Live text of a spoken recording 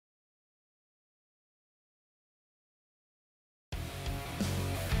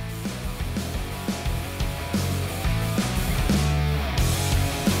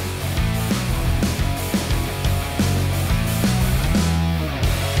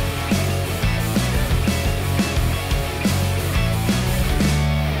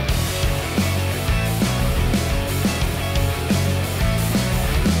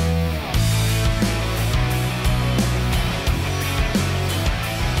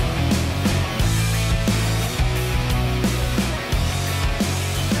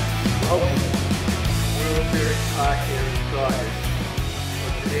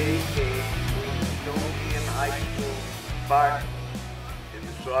Spartans in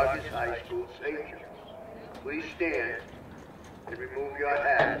the Saugus High School Sachems. Please stand and remove your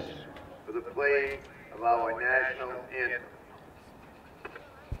hats for the playing of our national anthem.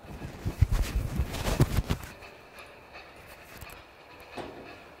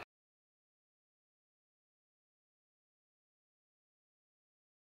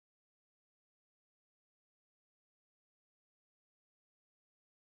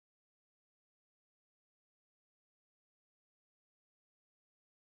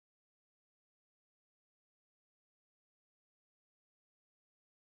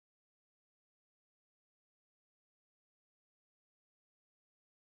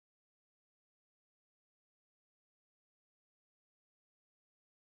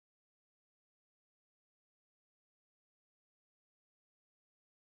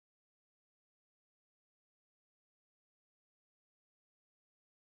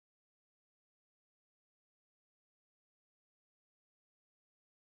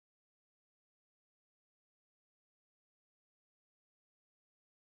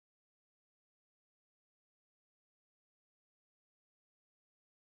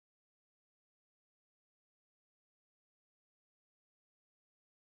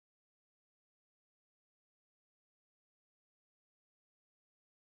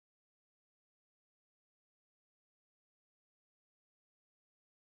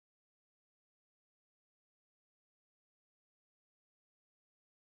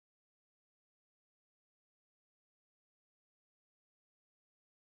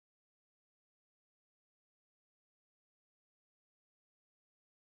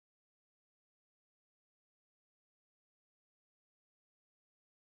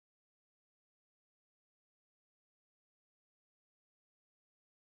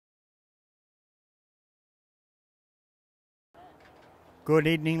 Good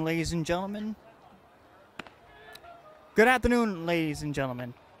evening, ladies and gentlemen. Good afternoon, ladies and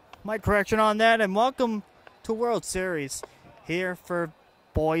gentlemen. My correction on that, and welcome to World Series here for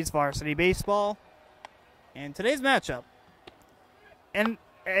boys varsity baseball. And today's matchup, and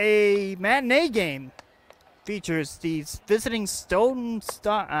a matinee game, features these visiting Stoneham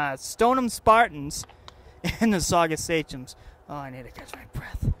Spartans and the Saugus Sachems. Oh, I need to catch my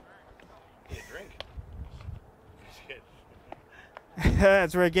breath.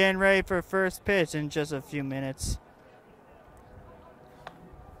 As we're getting ready for first pitch in just a few minutes.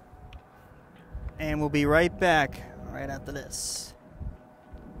 And we'll be right back right after this.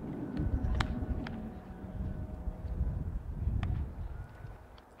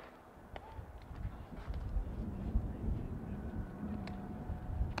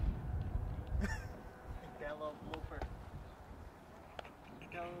 Got a little blooper.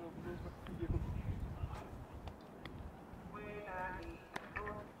 Got a little blooper for you.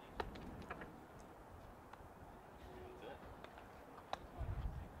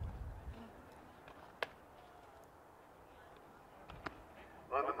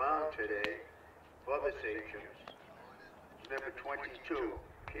 On the mound today, for the Sachems, number 22,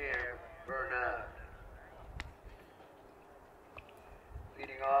 Cam Bernard.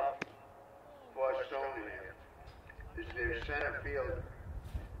 Leading off for Stoneham is their center fielder,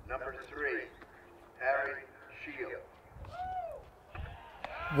 number 3, Harry Shield.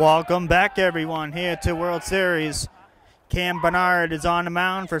 Welcome back, everyone, here to World Series. Cam Bernard is on the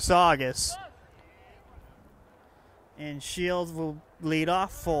mound for Saugus. And Shields will lead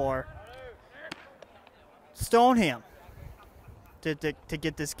off for Stoneham to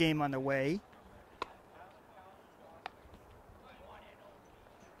get this game underway.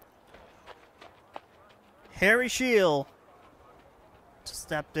 Harry Shield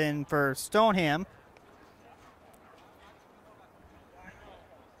stepped in for Stoneham.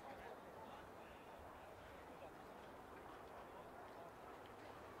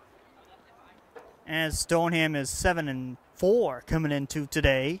 As Stoneham is 7-4 coming into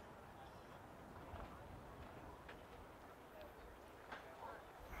today.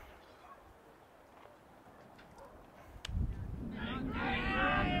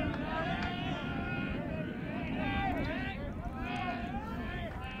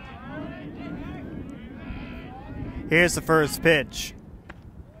 Here's the first pitch.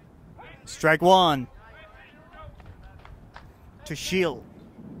 Strike one to Shield.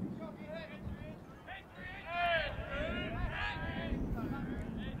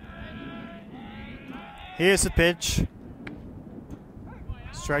 Here's the pitch.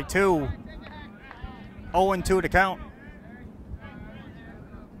 Strike two. 0-2 to count.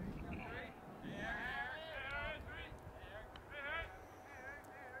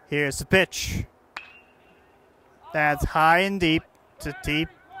 Here's the pitch. That's high and deep to deep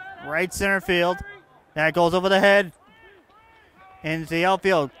right center field. That goes over the head into the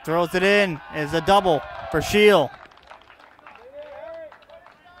outfield. Throws it in. Is a double for Shield.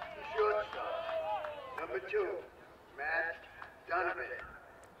 Number 2, Matt Donovan.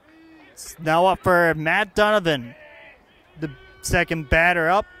 It's now up for Matt Donovan, the second batter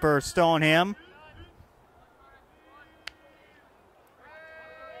up for Stoneham.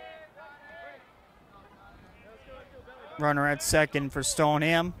 Runner at second for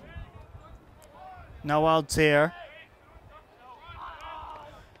Stoneham. No outs here.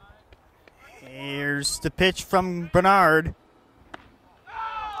 Here's the pitch from Bernard.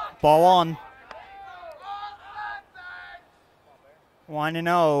 Ball on.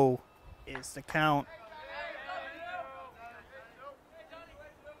 1-0 is the count.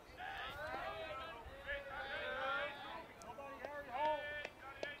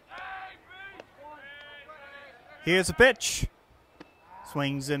 Here's a pitch.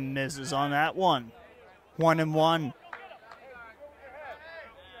 Swings and misses on that one. 1-1.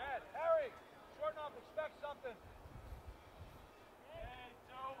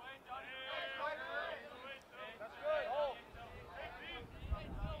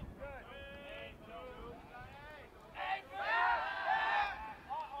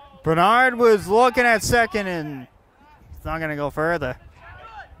 Bernard was looking at second and he's not going to go further.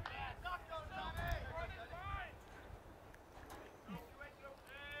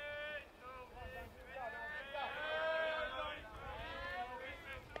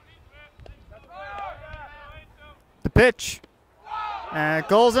 The pitch.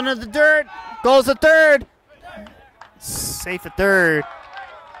 Goes into the dirt. Goes to third. Safe at third.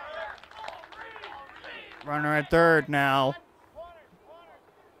 Runner at third now.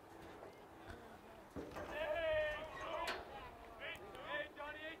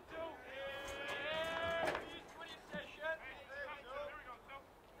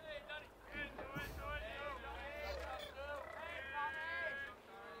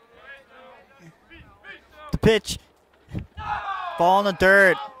 The pitch. Ball in the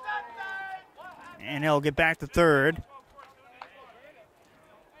dirt. And he'll get back to third.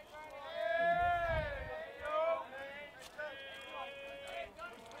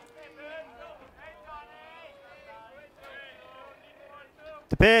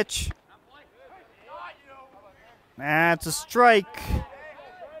 The pitch. That's a strike.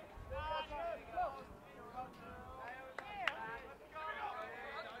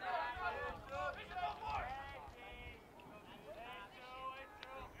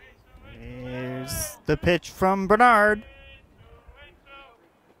 Here's the pitch from Bernard.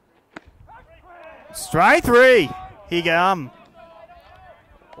 Strike three. He got him.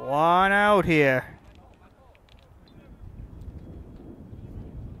 1 out here.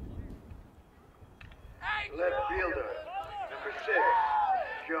 Left fielder, number 6,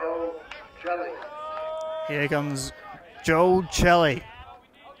 Joe Kelly. Here comes Joe Celli.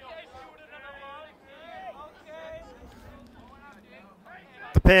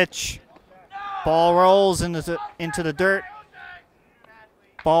 The pitch. Ball rolls into the dirt.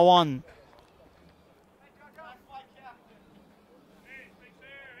 Ball one.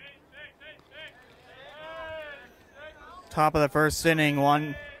 Top of the first inning,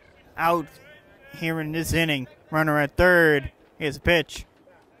 1 out here in this inning. Runner at third. Here's a pitch.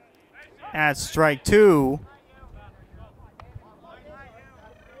 That's strike 2.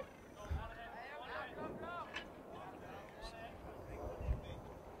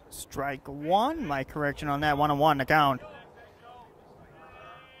 Strike 1. My correction on that. 1-1 to count.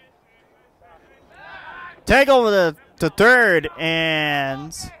 Take over the third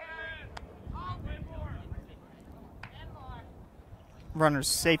and runner's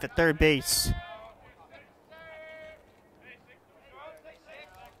safe at third base.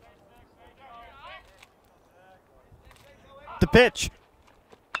 The pitch.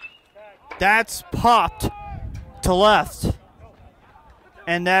 That's popped to left.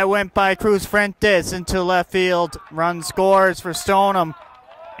 And that went by Cruz Fuentes into left field. Run scores for Stoneham.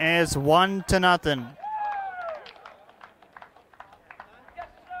 And it's 1-0.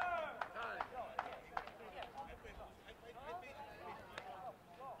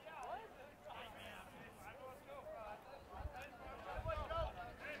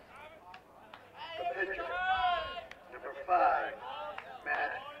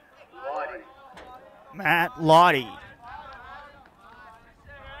 Matt Lottie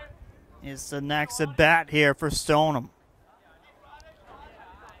is the next at bat here for Stoneham.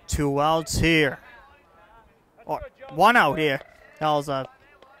 2 outs here. Or 1 out here. That was the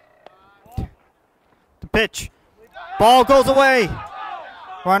pitch. Ball goes away.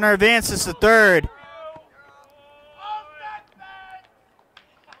 Runner advances to third.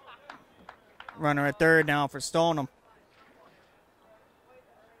 Runner at third now for Stoneham.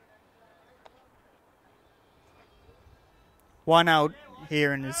 1 out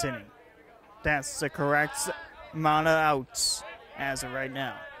here in this inning. That's the correct amount of outs as of right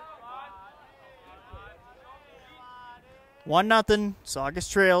now. 1-0, Saugus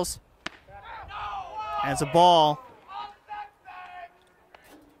trails. As a ball.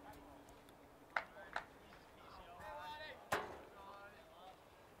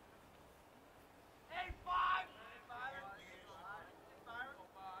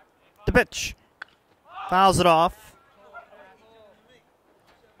 The pitch. Fouls it off.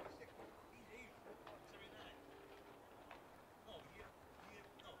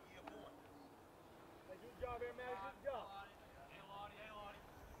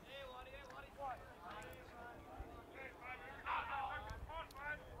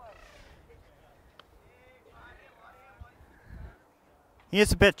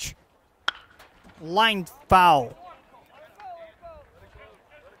 Here's the pitch. Line foul.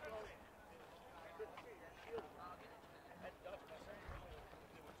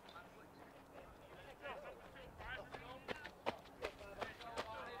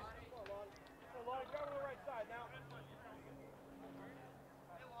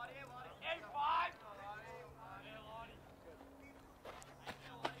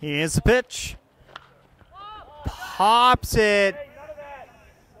 Here's the pitch. Pops it.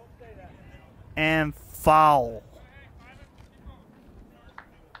 And foul.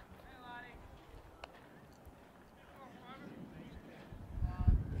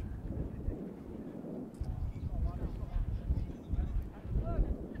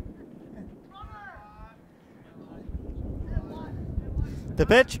 The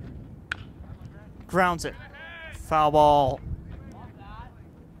pitch. Grounds it. Foul ball.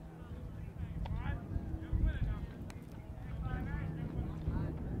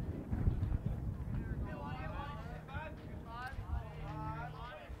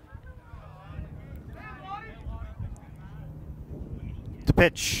 The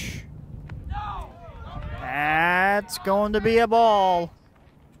pitch. That's going to be a ball.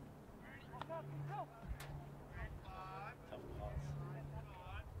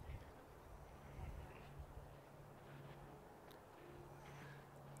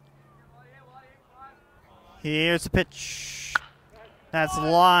 Here's the pitch. That's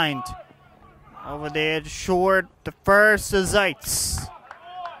lined. Over there, short. The first is Zeitz.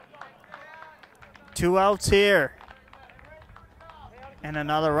 2 outs here. And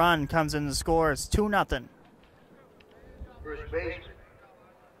another run comes in the score. It's 2-0. First baseman,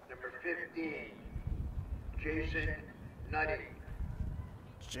 number 15, Jason Nutty.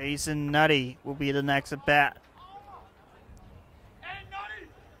 Jason Nutty will be the next at bat.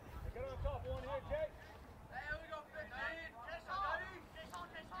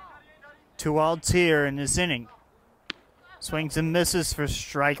 Two outs here in this inning. Swings and misses for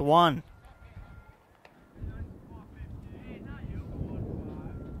strike one.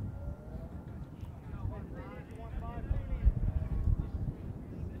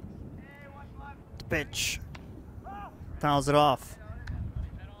 The pitch. Fouls it off.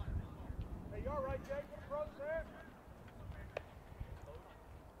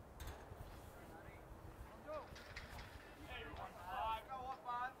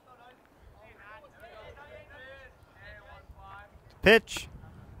 Pitch.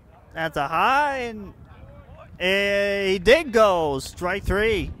 That's a high, and he did go. Strike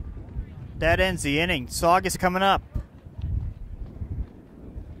three. That ends the inning. Saugus coming up.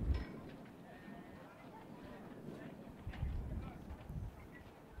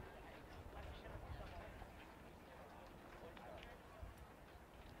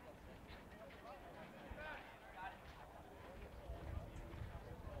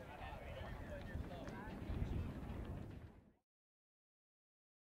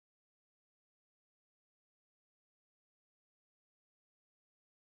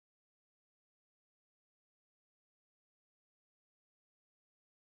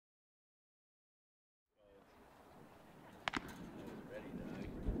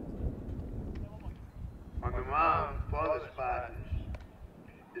 On the mound for the Spartans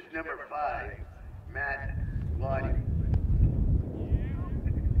is number 5, Matt Lottie.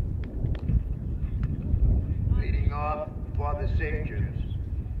 Leading off for the Sachems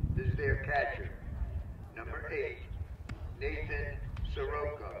is their catcher, number 8, Nathan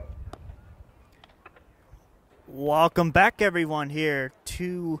Soroka. Welcome back, everyone, here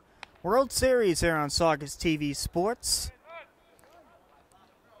to World Series here on Saugus TV Sports.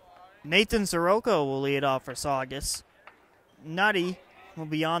 Nathan Soroka will lead off for Saugus. Nutty will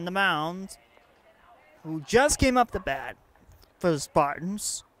be on the mound, who just came up to bat for the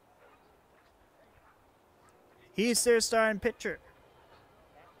Spartans. He's their starting pitcher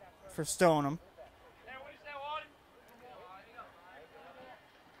for Stoneham.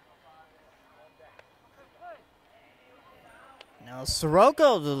 Now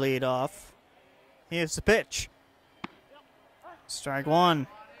Sirocco the lead off. Here's the pitch. Strike one.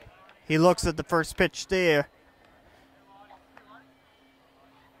 He looks at the first pitch there.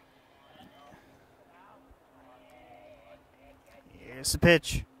 Here's the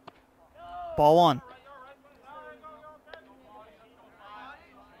pitch. Ball one.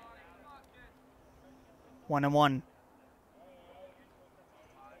 One and one.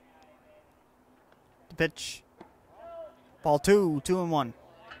 The pitch. Ball two. 2-1.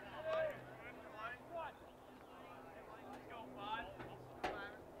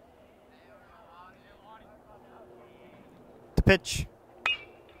 The pitch.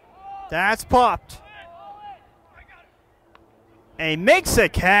 That's popped. And he makes a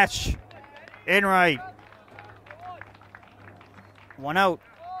catch. In right. One out.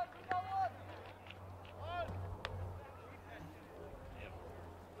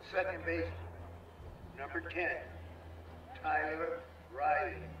 Second base, number 10, Tyler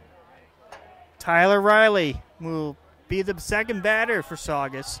Riley. Tyler Riley will be the second batter for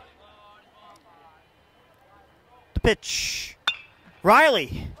Saugus. The pitch.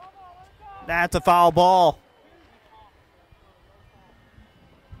 Riley. That's a foul ball.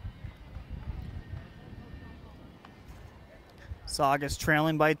 Saugus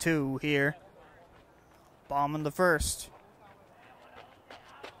trailing by 2 here. Bomb in the first.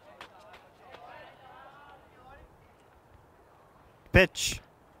 Pitch.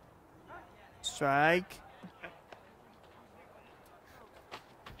 Strike.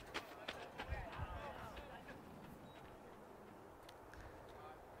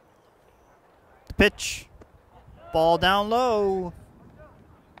 The pitch. Ball down low.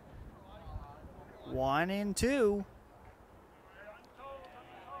 1-2.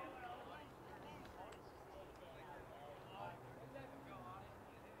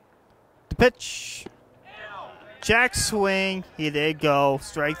 The pitch. Jack swing. Here they go.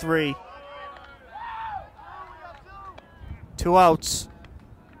 Strike 3. 2 outs.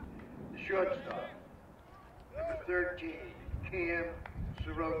 Shortstop, number 13, Cam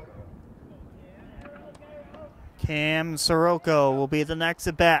Sirocco. Cam Sirocco will be the next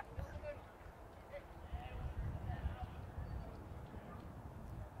at bat.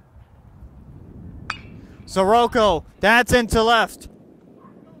 Sirocco, that's into left.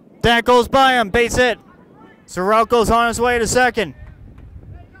 That goes by him, base hit. Sirocco's on his way to second.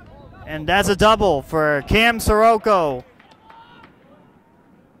 And that's a double for Cam Sirocco.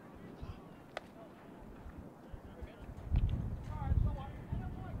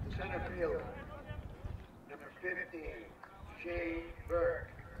 Center fielder, number 15, Shane Burke.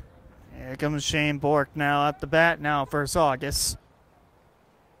 Here comes Shane Bork now at the bat now for Saugus.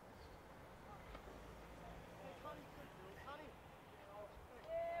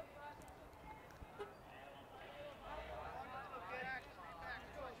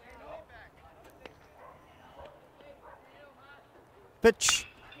 Pitch.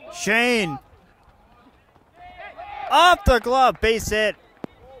 Shane. Off the glove. Base hit.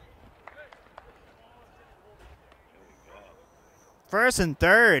 First and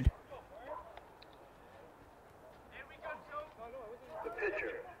third. The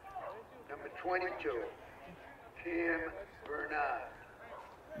pitcher, number 22, Cam Bernard.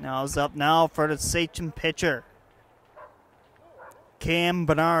 Now it's up now for the Sachem pitcher. Cam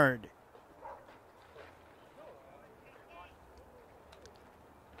Bernard.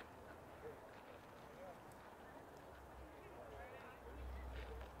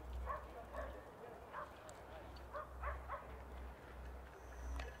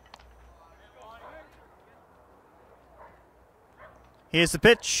 Here's the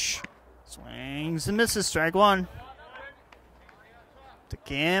pitch. Swings and misses. Strike 1. To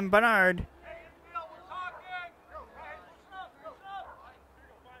Cam Bernard.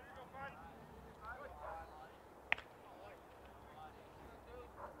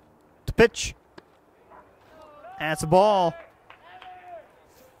 The pitch. That's a ball.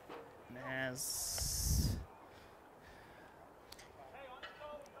 As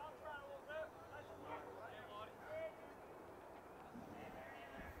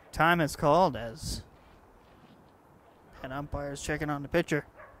time is called as head umpires checking on the pitcher.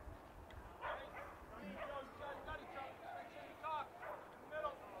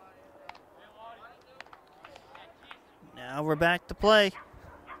 Now we're back to play.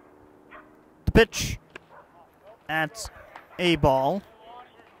 The pitch. That's a ball.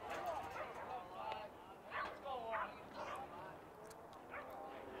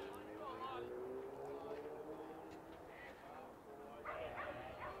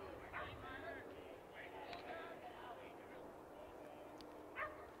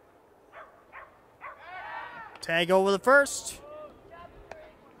 Tag over the first.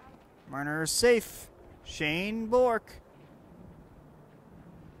 Runner is safe. Shane Bork.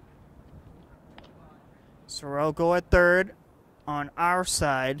 Sorogo at third on our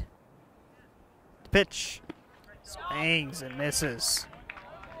side. Pitch. Swings and misses.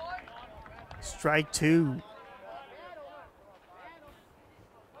 Strike two.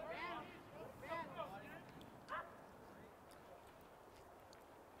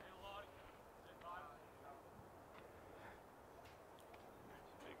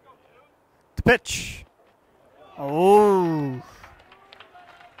 The pitch. Oh.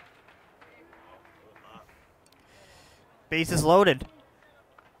 Bases loaded.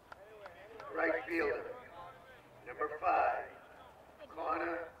 Right fielder, number 5,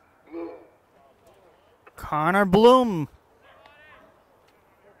 Connor Bloom. Connor Bloom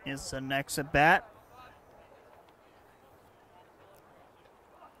is the next at bat.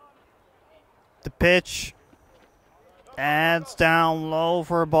 The pitch. That's down low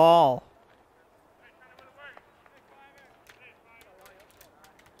for a ball.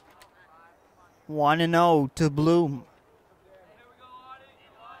 One and 0 to Bloom.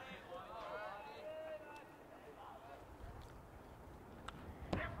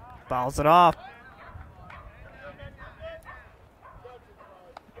 Fouls it off.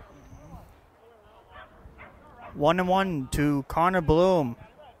 One and 1 to Connor Bloom.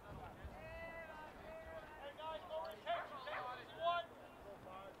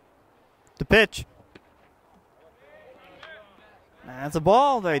 The pitch. That's a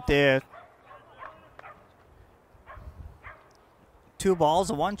ball right there. 2 balls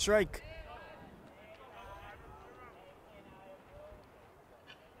and 1 strike.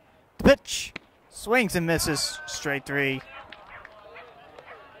 The pitch. Swings and misses. Straight 3.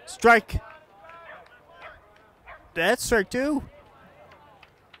 Strike. That's strike 2.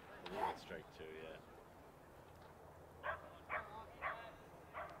 Strike 2, yeah.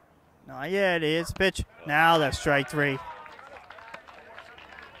 Not yet. It's pitch. Now that's strike 3.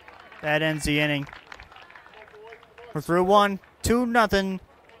 That ends the inning. We're through 1. 2-0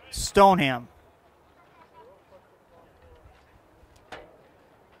 Stoneham.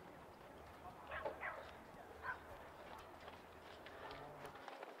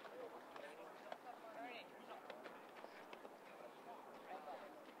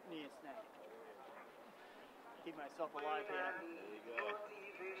 Need a snack. Keep myself alive here. There you go.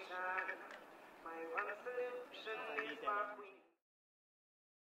 I need that.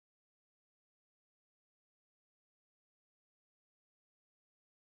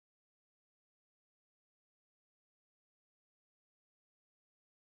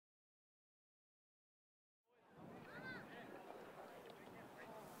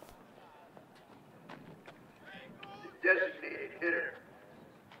 Designated hitter,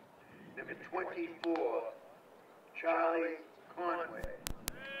 number 24, Charlie Conway.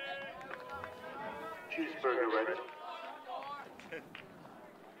 Cheeseburger ready.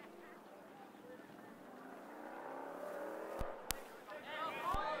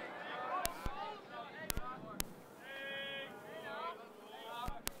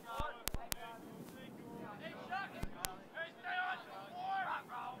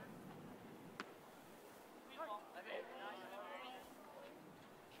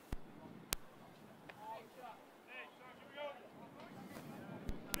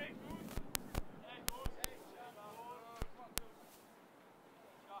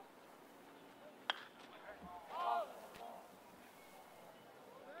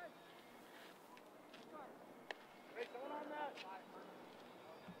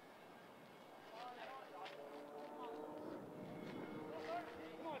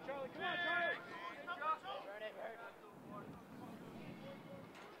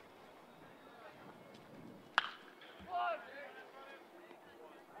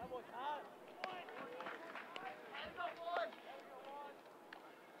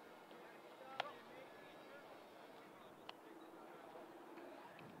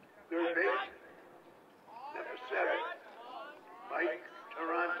 Third base, number 7, Mike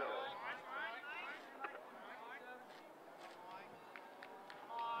Toronto.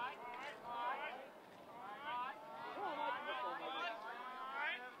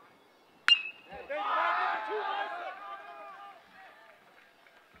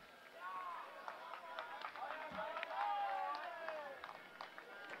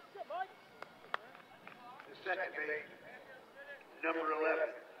 The second base, number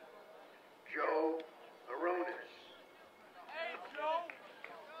 11, Joe Aronis. Hey, Joe.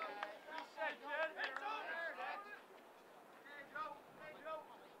 We said Jed. Hey, Joe. Hey, Joe. Hey, Joe.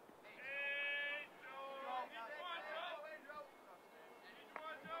 Hey, Joe. Come on, Joe. Hey, Joe. Come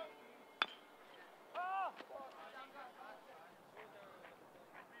on, Joe. Oh!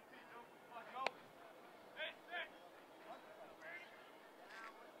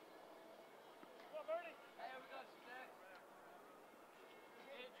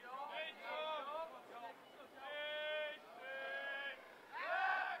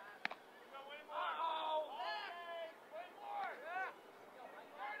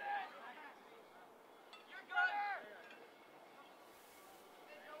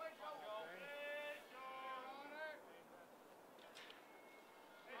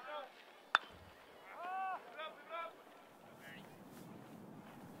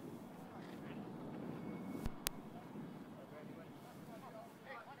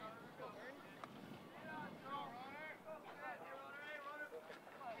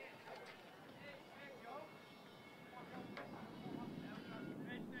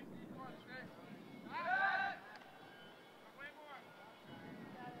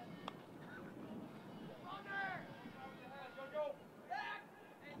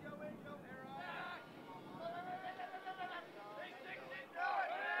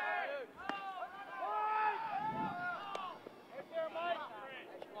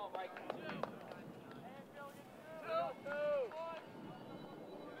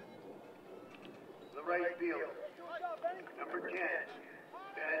 right field. Number 10,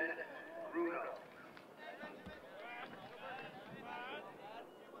 Ben Bruno.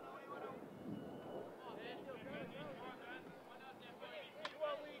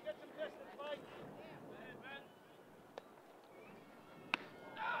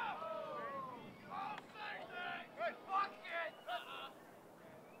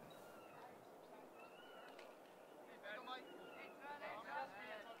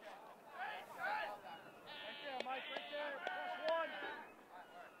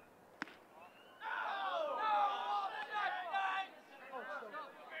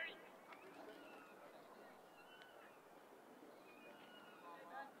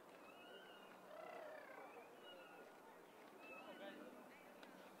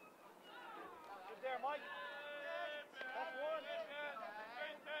 There, Mike. That's one.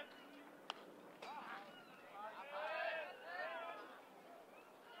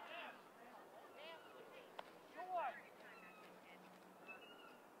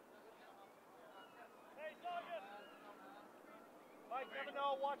 Hey, Saugus. Mike, never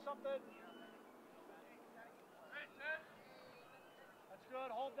know. Watch something. That's good.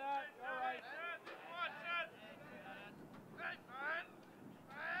 Hold that. All right.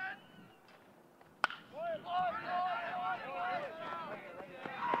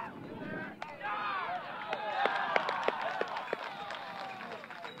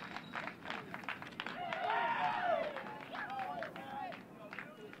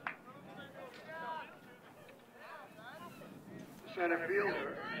 Center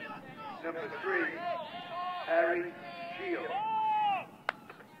fielder, number 3, Harry Shield.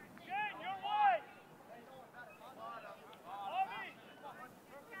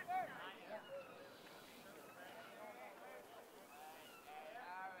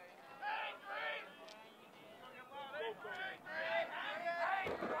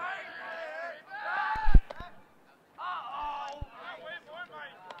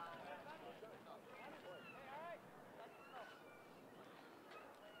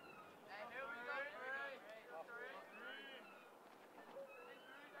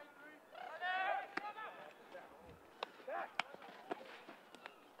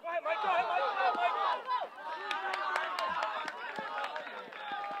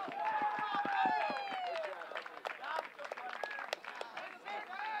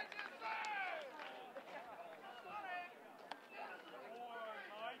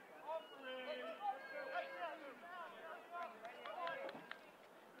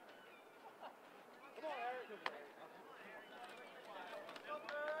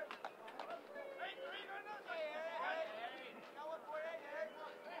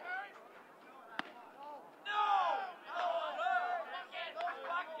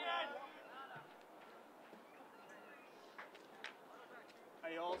 Are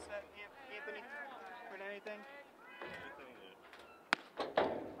you all set, Anthony? With anything? Well,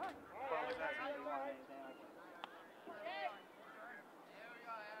 was that something you wanted, anything like that?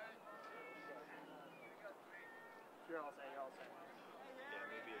 You're all set, you're all set. Yeah,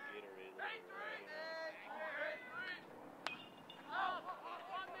 maybe a Gatorade.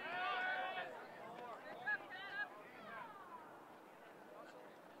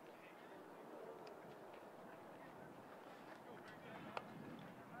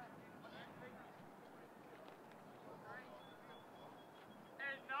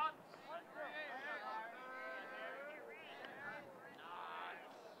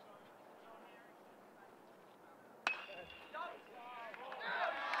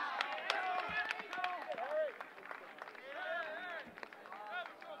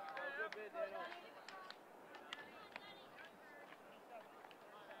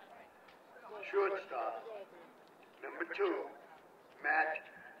 Shortstop, number 2, Matt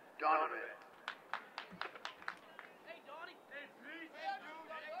Donovan.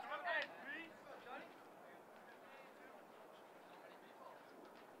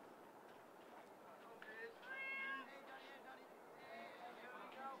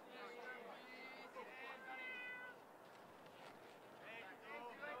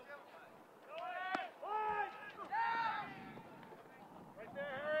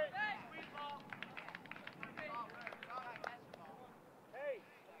 Hey,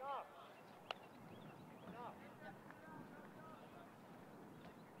 enough.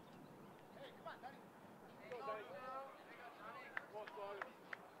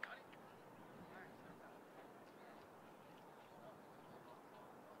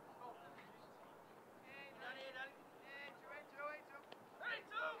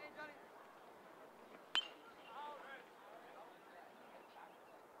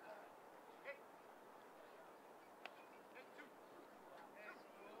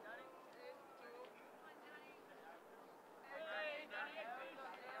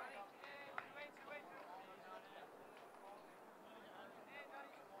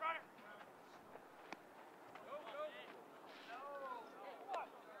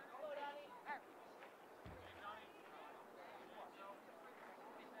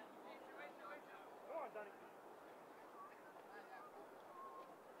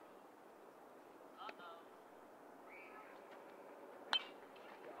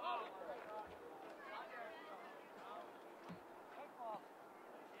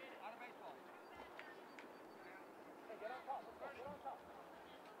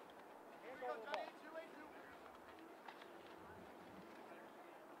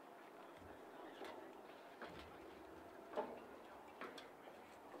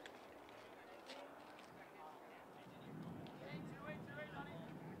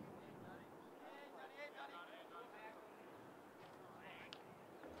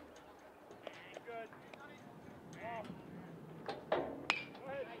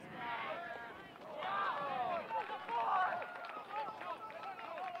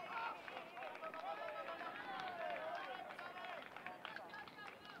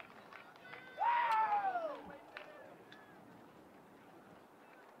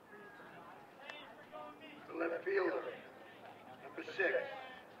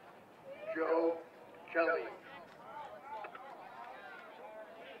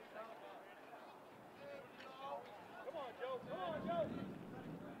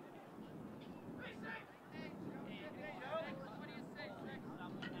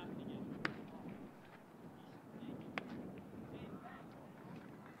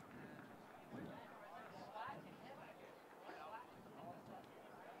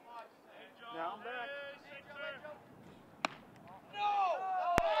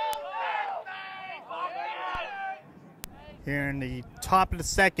 Here in the top of the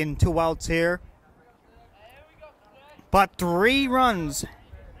second, 2 outs here. But 3 runs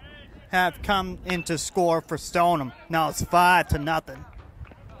have come into score for Stoneham. Now it's 5-0.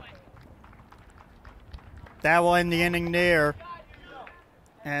 That will end the inning there.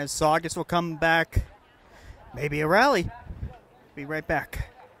 As Saugus will come back. Maybe a rally. Be right back.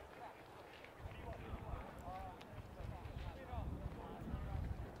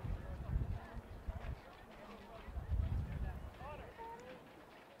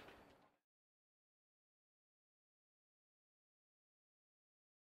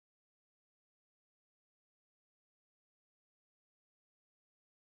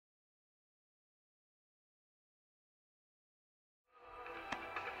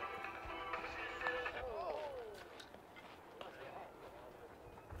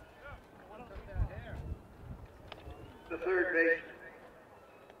 The third baseman,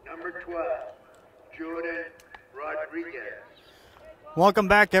 number 12, Jordan Rodriguez. Welcome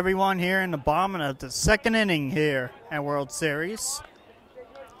back, everyone, here in the bottom of the second inning here at World Series.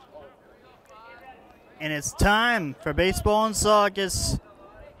 And it's time for baseball and Saugus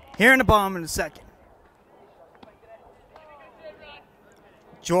here in the bottom of the second.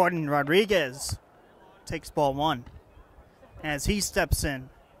 Jordan Rodriguez takes ball 1 as he steps in.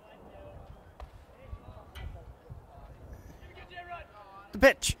 The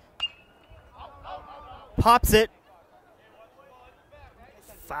pitch. Pops it.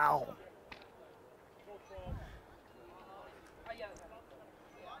 Foul.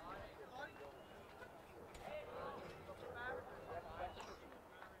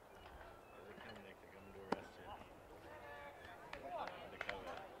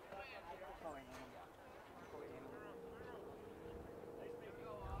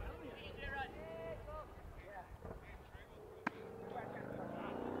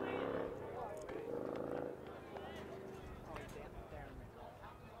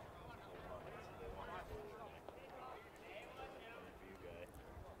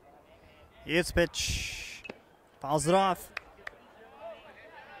 Here's pitch. Fouls it off.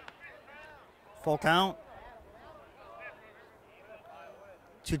 Full count.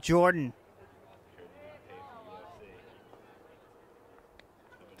 To Jordan.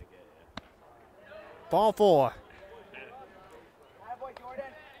 Ball 4. The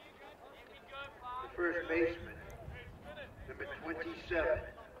first baseman, number 27,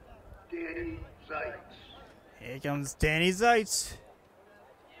 Danny Zeitz. Here comes Danny Zeitz.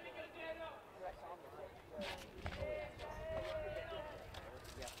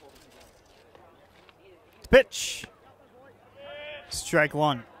 Pitch. Strike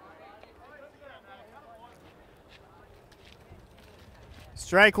 1.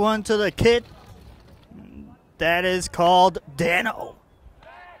 Strike 1 to the kid. That is called Dano.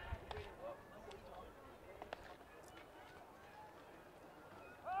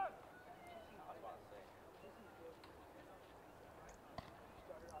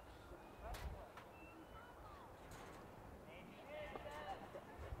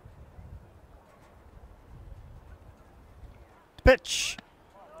 Pitch.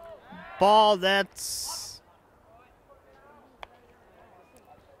 Ball that's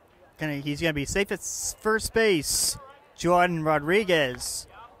he's gonna be safe at first base. Jordan Rodriguez.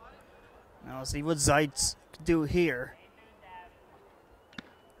 Now let's see what Zeitz can do here.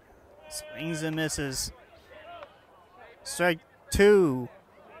 Swings and misses. Strike 2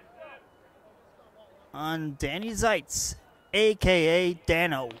 on Danny Zeitz, aka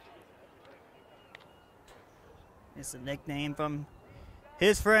Dano. It's a nickname from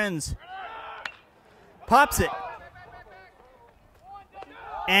his friends. Pops it.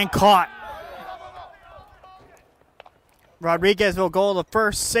 And caught. Rodriguez will go to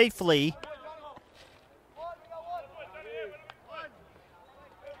first safely.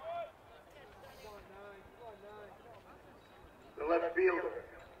 The left fielder,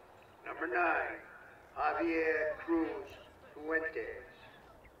 number 9, Javier Cruz Fuentes.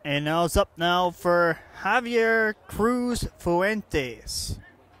 And now it's up now for Javier Cruz Fuentes.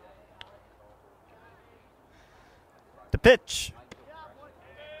 The pitch.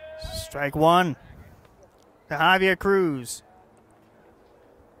 Strike 1 to Javier Cruz.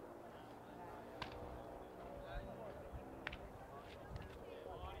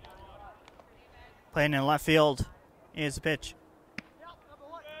 Playing in left field is the pitch.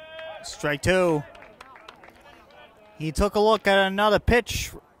 Strike 2. He took a look at another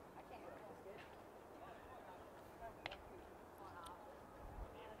pitch.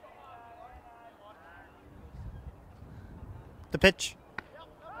 The pitch.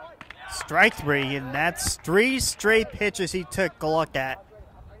 Strike 3, and that's 3 straight pitches he took a look at.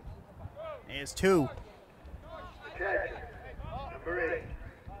 It's 2. Catcher,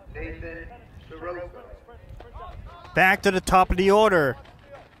 Nathan Sirocco. Back to the top of the order.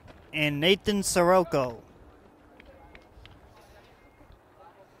 And Nathan Sirocco.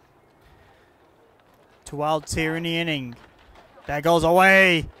 Two outs here in the inning. That goes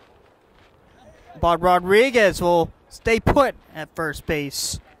away. But Rodriguez will stay put at first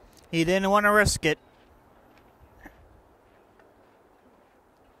base. He didn't want to risk it.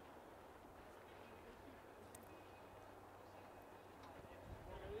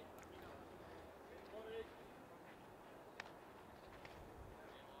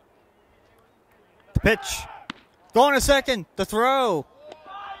 The pitch. Going to second. The throw.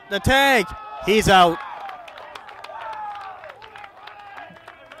 The tag. He's out.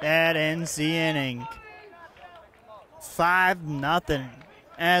 That ends the inning. 5-0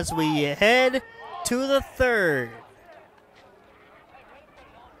 as we head to the third.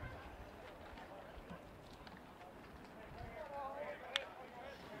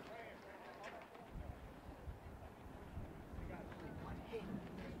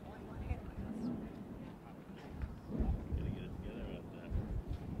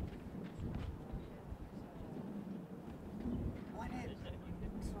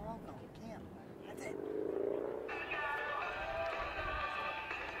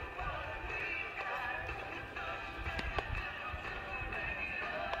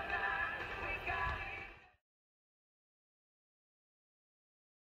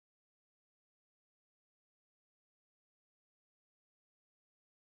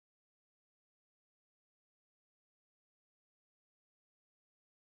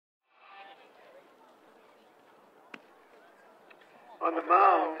 On the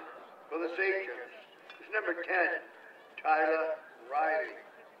mound for the Sachems is number 10, Tyler Riley.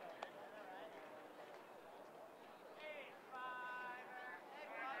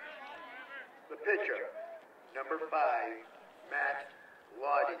 The pitcher, number 5, Matt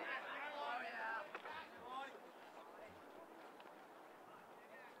Lottie.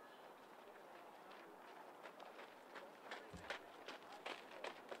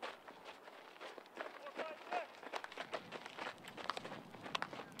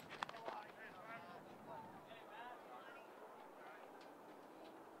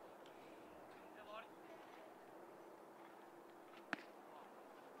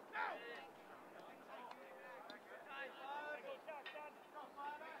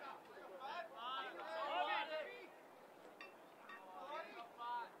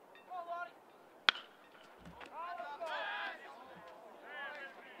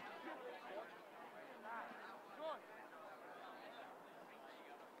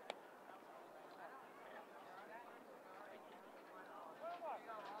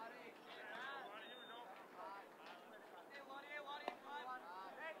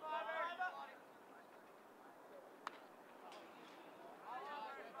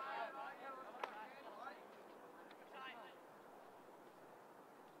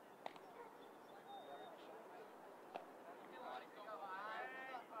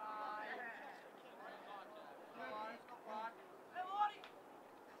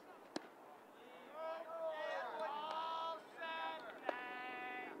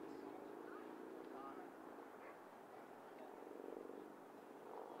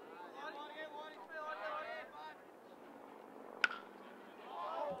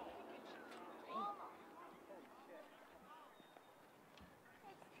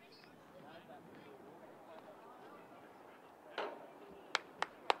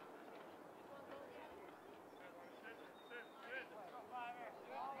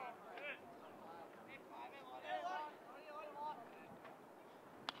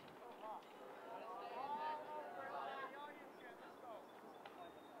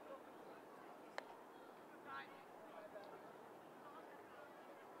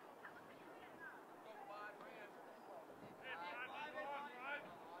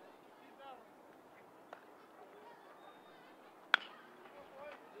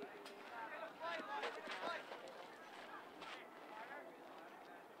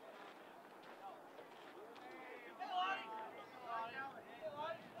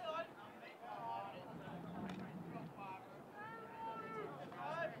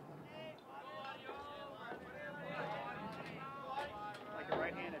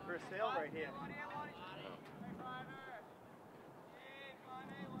 For sale right here.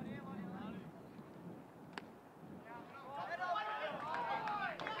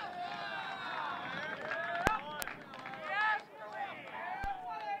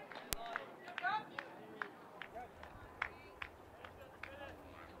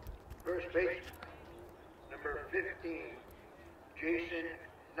 First base, number 15, Jason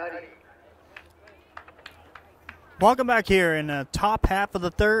Nutty. Welcome back here in the top half of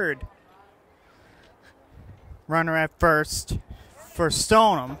the third. Runner at first for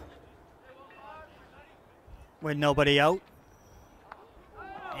Stoneham with nobody out.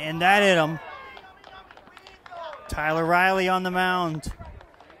 And that hit him. Tyler Riley on the mound.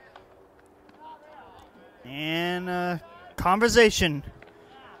 And a conversation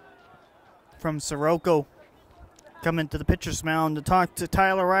from Sirocco coming to the pitcher's mound to talk to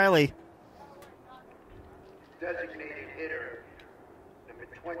Tyler Riley. Designated hitter, number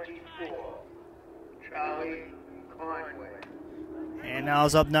 24, Charlie Conway. And now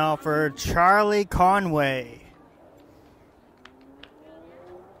it's up now for Charlie Conway.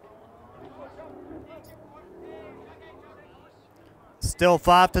 Still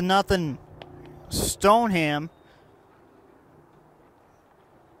 5-0. Stoneham.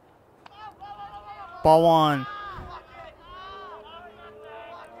 Ball one.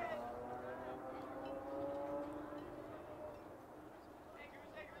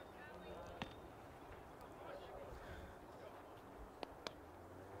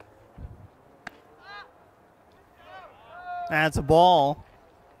 That's a ball.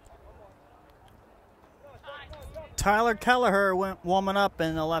 Tyler Kelleher went warming up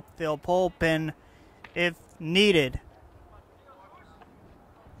in the left field bullpen if needed.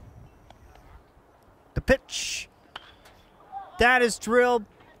 The pitch. That is drilled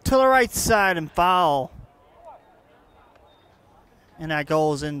to the right side and foul. And that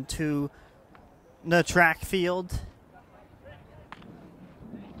goes into the track field.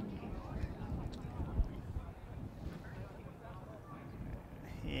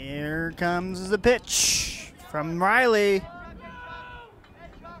 Here comes the pitch from Riley.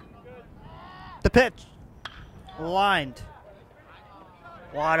 The pitch. Lined.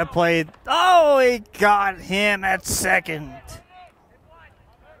 What a play. Oh, he got him at second.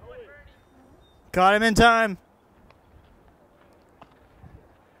 Got him in time.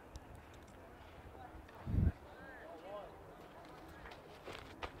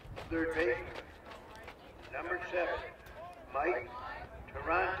 Third base, number 7, Mike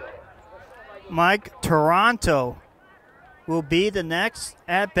Toronto. Mike Toronto will be the next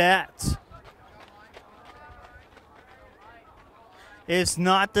at bat. It's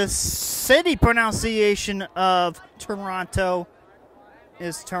not the city pronunciation of Toronto.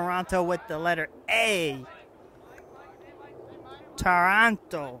 It's Toronto with the letter A.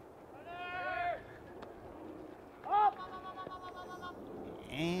 Toronto.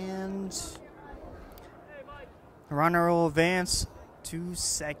 And the runner will advance to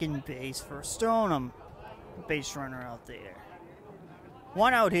second base for Stoneham. Base runner out there.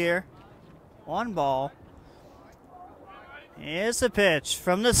 One out here. One ball. Here's a pitch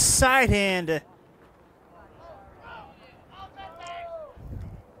from the side hand.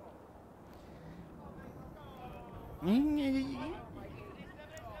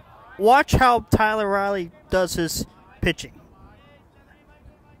 Watch how Tyler Riley does his pitching.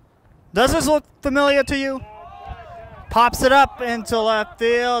 Does this look familiar to you? Pops it up into left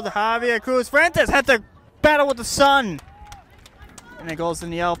field. Javier Cruz Fuentes had to battle with the sun. And it goes in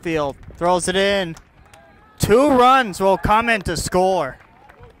the outfield. Throws it in. 2 runs will come in to score.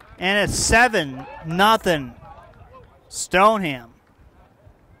 And it's 7-0. Stoneham.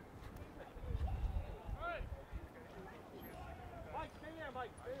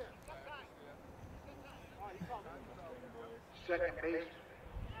 Second base,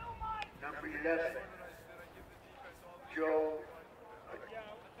 number 11, Joe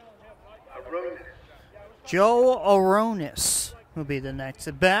Aronis. Joe Aronis will be the next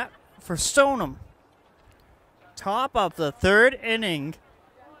at bat for Stoneham. Top of the third inning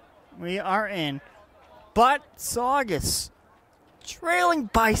we are in. But Saugus trailing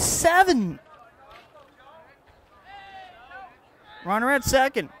by 7. Runner at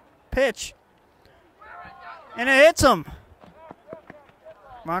second. Pitch. And it hits him.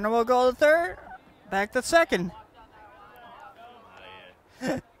 Runner will go to third. Back to second.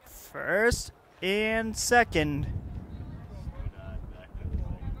 First and second.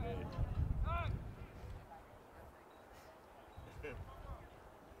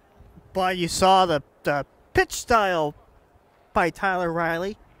 But you saw the pitch style by Tyler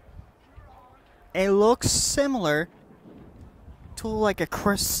Riley. It looks similar to like a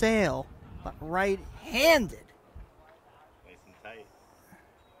Chris Sale, but right-handed. Nice and tight.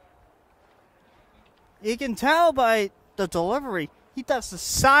 You can tell by the delivery, he does the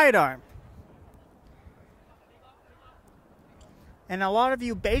sidearm. And a lot of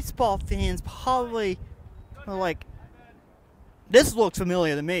you baseball fans probably are like, this looks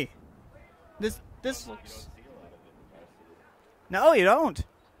familiar to me. This looks... No, you don't.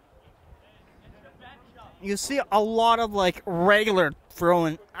 you see a lot of like regular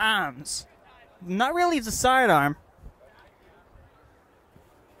throwing arms. Not really the sidearm.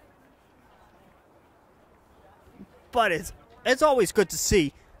 But it's always good to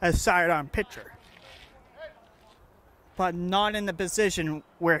see a sidearm pitcher. But not in the position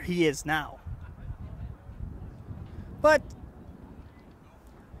where he is now. But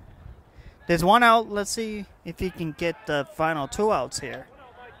there's one out. Let's see if he can get the final 2 outs here.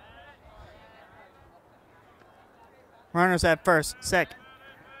 Runners at first, second.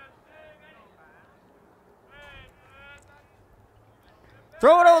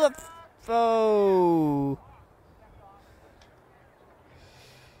 Throw it over the foe.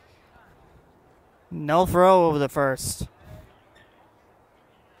 No throw over the first.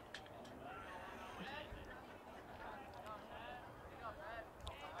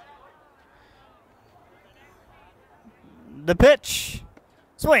 The pitch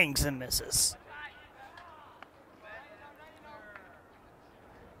swings and misses.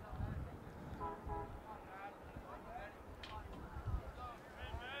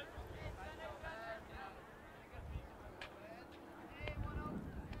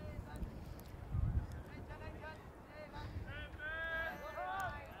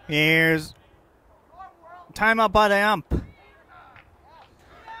 Here's timeout by the ump.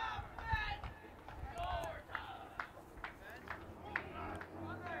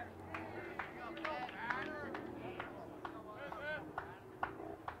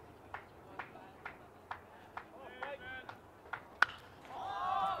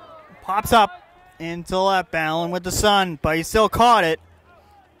 Pops up into left, battling with the sun, but he still caught it.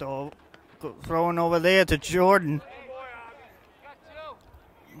 Throwing over there to Jordan.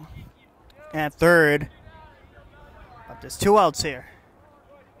 At third. But there's 2 outs here.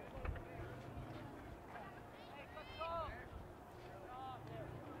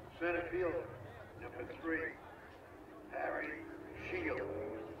 Center fielder, number 3, Harry Shield.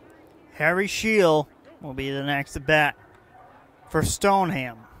 Harry Shield will be the next at bat for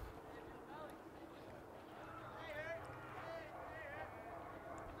Stoneham.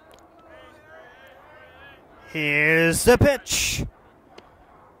 Here's the pitch.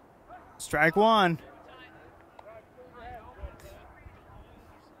 Strike 1.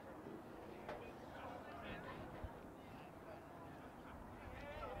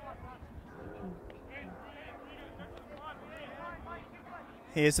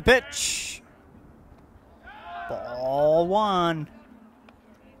 Here's the pitch. Ball 1.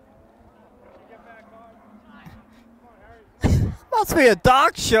 Must be a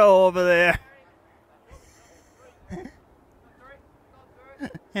dog show over there.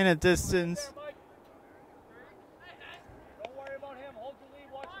 In a distance. Don't worry about him. Hold your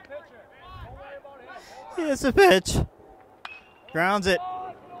lead. Watch the pitcher. Don't worry about him. Here's the pitch. Grounds it.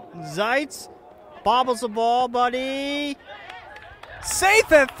 Zeitz bobbles the ball, buddy.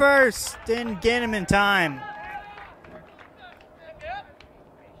 Safe at first. Didn't get him in time.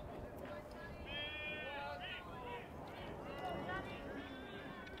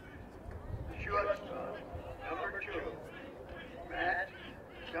 Shortstop, number 2, Matt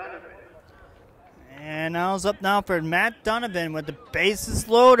Donovan. And now's up now for Matt Donovan with the bases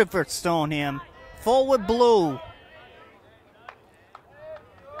loaded for Stoneham. Full with blue.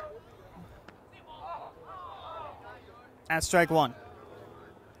 At strike 1.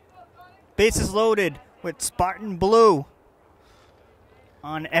 Bases loaded with Spartan blue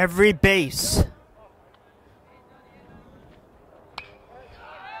on every base.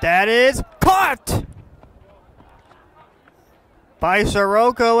 That is caught by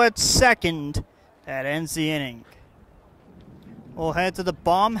Sirocco at second. That ends the inning. We'll head to the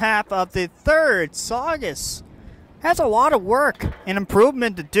bottom half of the third. Saugus has a lot of work and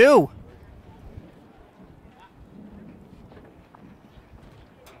improvement to do.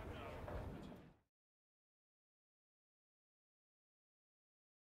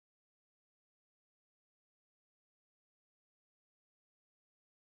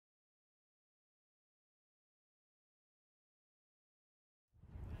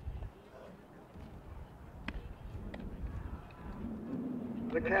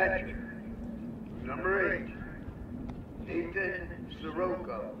 The catcher, number 8, Nathan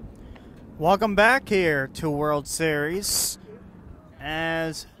Sirocco. Welcome back here to World Series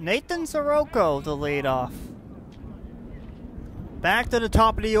as Nathan Sirocco the leadoff. Back to the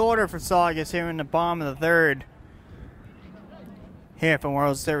top of the order for Saugus here in the bottom of the third. Here from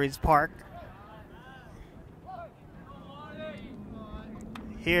World Series Park.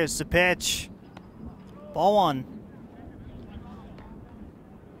 Here's the pitch. Ball 1.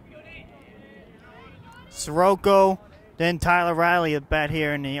 Sirocco, then Tyler Riley at bat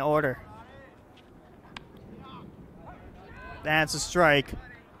here in the order. That's a strike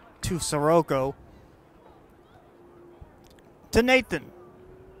to Sirocco. To Nathan.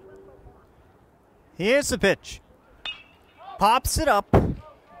 Here's the pitch. Pops it up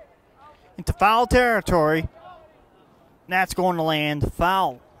into foul territory. That's going to land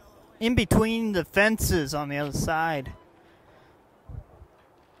foul. In between the fences on the other side.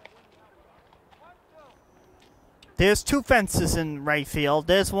 There's two fences in right field.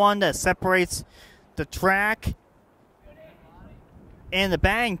 There's one that separates the track and the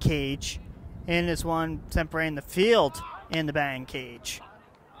batting cage. And there's one separating the field and the batting cage.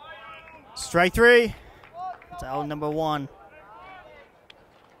 Strike three. It's out number one.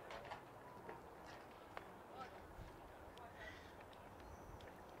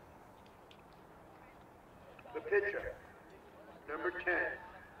 The pitcher, number 10,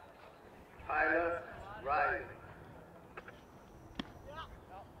 Tyler Riley.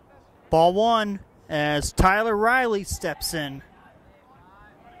 Ball one as Tyler Riley steps in.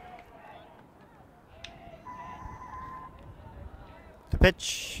 The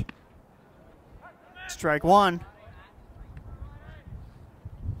pitch. Strike one.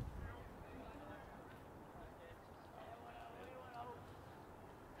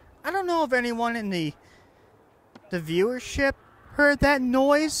 I don't know if anyone in the viewership heard that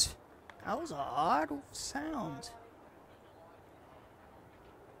noise. That was an odd sound.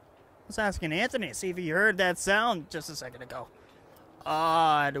 I was asking Anthony to see if he heard that sound just a second ago.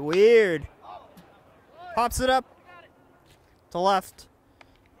 Odd, weird. Pops it up to left.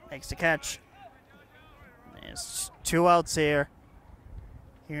 Makes the catch. There's two outs here.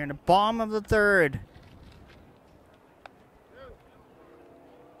 Here in the bottom of the third.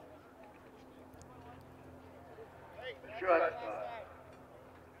 Shortstop,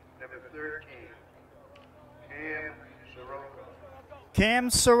 number 13, Cam Sirocco. Cam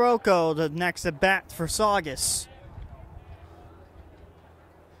Sirocco, the next at bat for Saugus.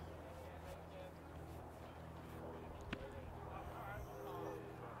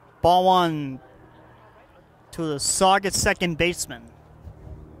 Ball one to the Saugus second baseman.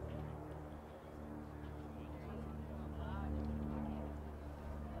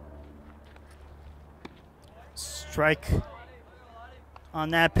 Strike on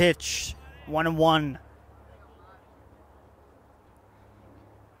that pitch. 1-1.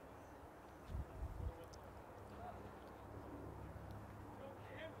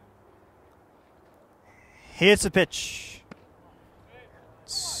 Here's the pitch.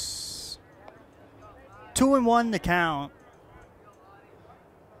 2-1 the count.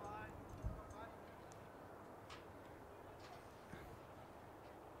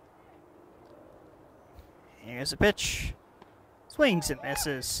 Here's the pitch. Swings and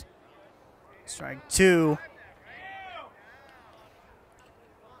misses. Strike two.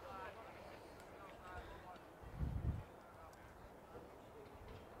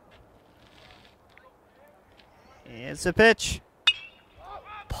 Here's the pitch.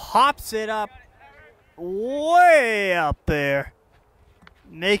 Pops it up. Way up there.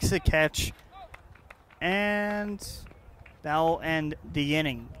 Makes a catch. And that'll end the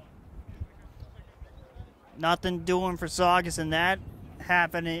inning. Nothing doing for Saugus in that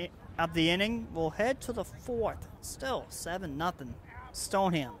half of the inning. We'll head to the fourth. Still 7-0.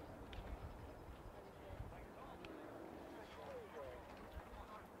 Stoneham.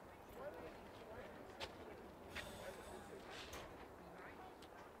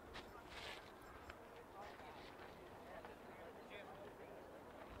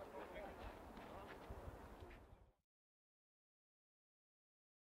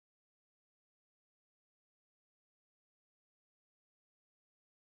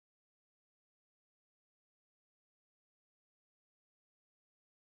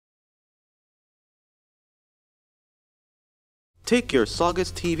 Take your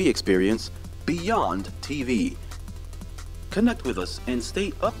Saugus TV experience beyond TV. Connect with us and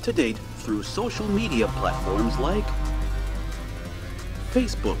stay up to date through social media platforms like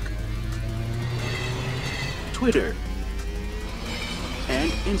Facebook, Twitter, and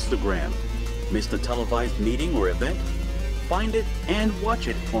Instagram. Missed a televised meeting or event? Find it and watch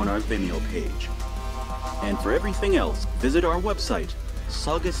it on our Vimeo page. And for everything else, visit our website,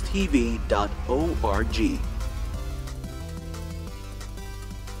 saugustv.org.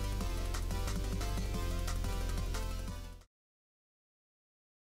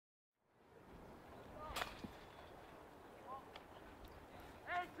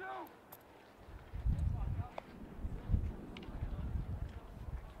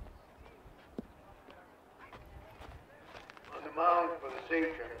 On the mound for the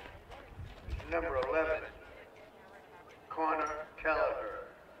Sachems is number 11, Connor Kelleher.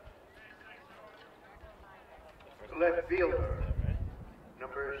 left fielder,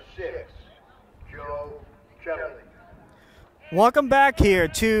 number 6, Joe Chelly. Welcome back here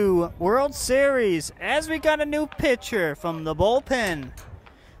to World Series as we got a new pitcher from the bullpen.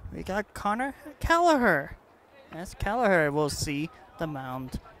 We got Connor Kelleher. As Kelleher will see the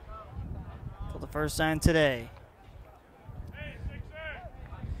mound for the first time today.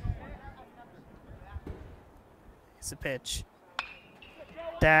 It's a pitch.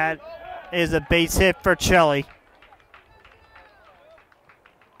 That is a base hit for Chelly.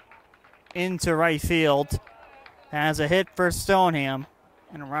 Into right field. Has a hit for Stoneham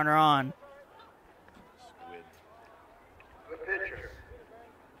and a runner on. The pitcher,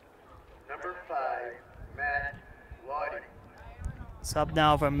 number 5, Matt Lottie. Sub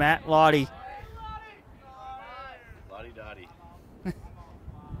now for Matt Lottie. Lottie Dottie.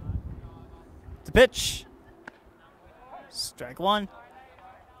 The pitch. Strike one.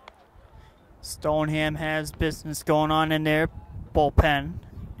 Stoneham has business going on in their bullpen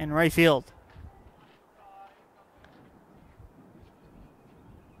in right field.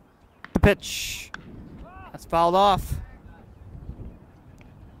 The pitch. That's fouled off.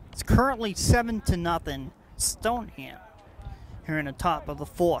 It's currently 7-0 Stoneham here in the top of the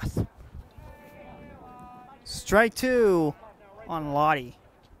 4th. Strike two on Lottie.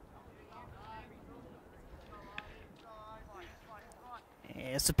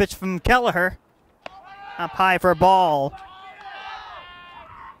 It's a pitch from Kelleher. Up high for a ball.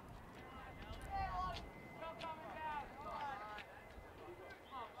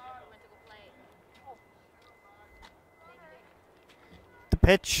 The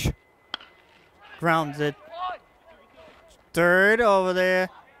pitch. Grounds it. Third over there.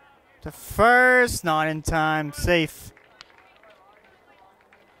 To first. Not in time. Safe.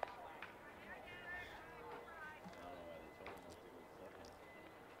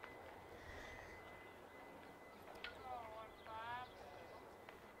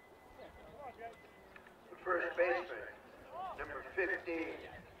 First baseman, number 15,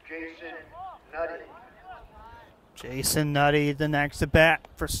 Jason Nutty. Jason Nutty, the next at bat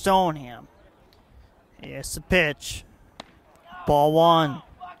for Stoneham. Here's the pitch. Ball one.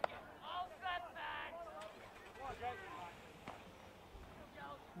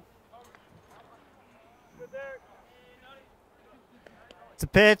 It's a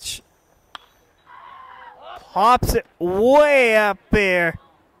pitch. Pops it way up there.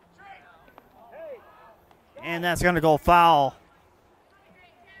 And that's going to go foul.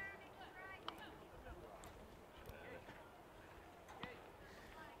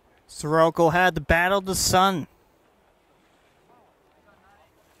 Sirocco had the battle of the sun.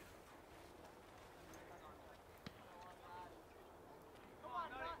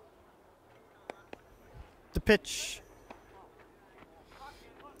 The pitch.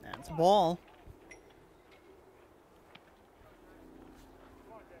 That's a ball.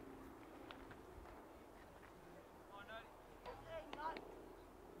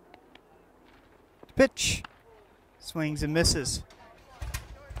 Pitch. Swings and misses.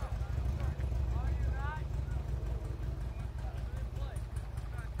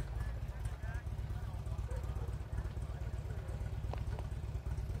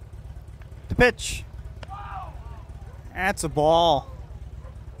 The pitch. That's a ball.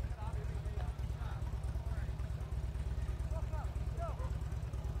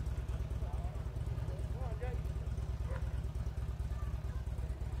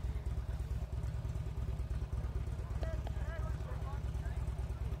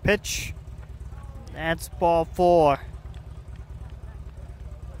 Pitch. That's ball 4.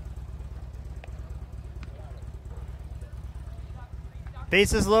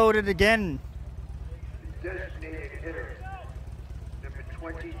 Bases loaded again. Designated hitter, number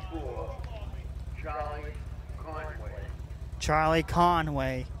 24, Charlie Conway. Charlie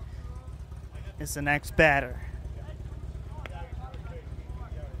Conway is the next batter.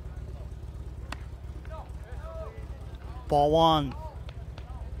 Ball 1.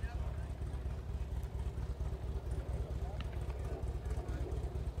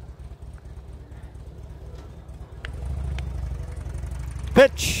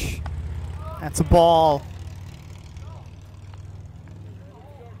 Pitch. That's a ball.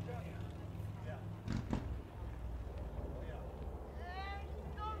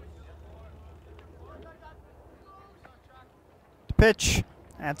 Pitch.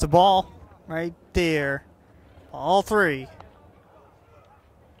 That's a ball right there. All 3.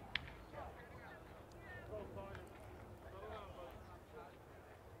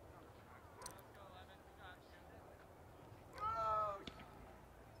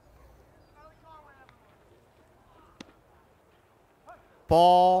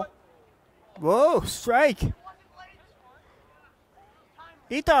 Ball. Whoa, strike.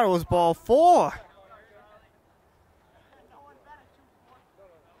 He thought it was ball 4.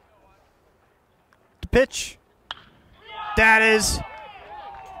 The pitch. That is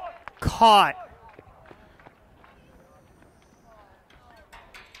caught.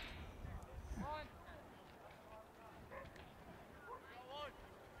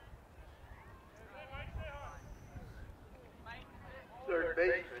 Third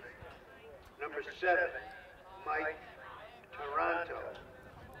baseman, number 7, Mike Toronto.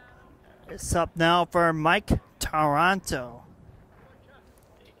 It's up now for Mike Toronto.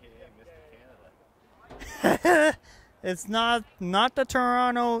 AKA Mr. Canada. It's not the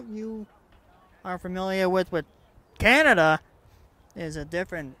Toronto you are familiar with Canada. Is a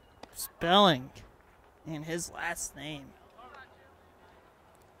different spelling in his last name.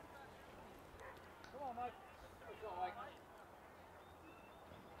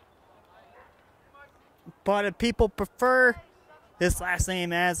 But if people prefer his last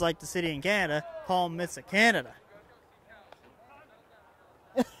name as like the city in Canada, call him Mr. Canada.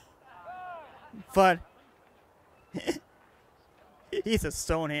 But he's a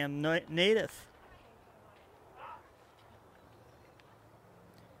Stoneham native.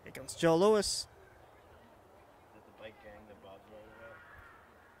 Here comes Joe Louis. Is that the bike gang that Bob's writing about?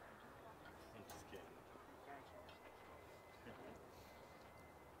 I'm just kidding.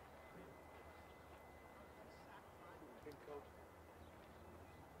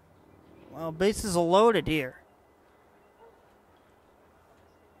 Well, bases are loaded here.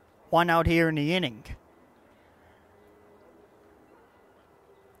 1 out here in the inning.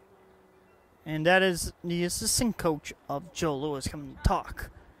 And that is the assistant coach of Joe Louis coming to talk.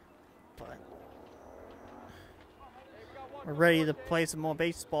 But we're ready to play some more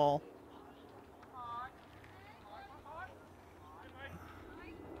baseball.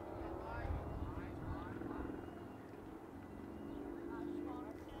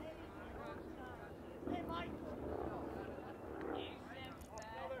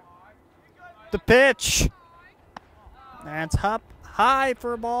 The pitch. That's up high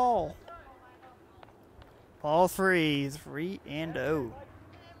for a ball. Ball 3, 3-0.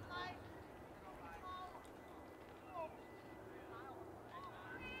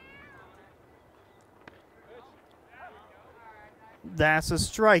 That's a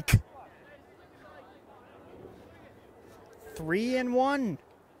strike. 3-1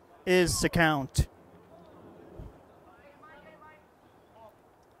 is the count.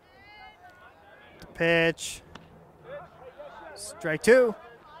 The pitch. Strike 2.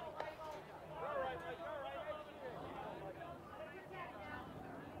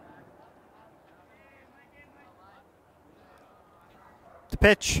 The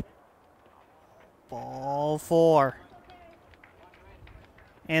pitch. Ball 4.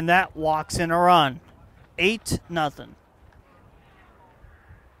 And that walks in a run. 8-0.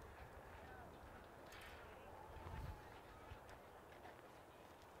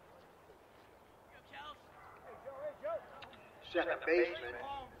 Second baseman,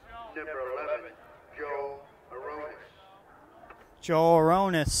 number 11, Joe Aronis. Joe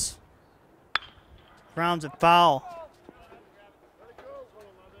Aronis grounds it foul.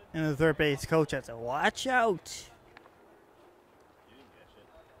 And the third base coach has to watch out.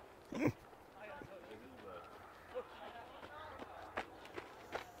 You didn't catch it.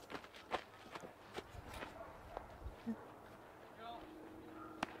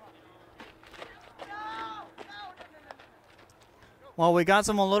 Well, we got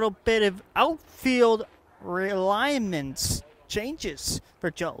a little bit of outfield realignments, changes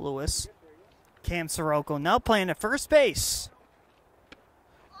for Joe Louis. Cam Sirocco now playing at first base.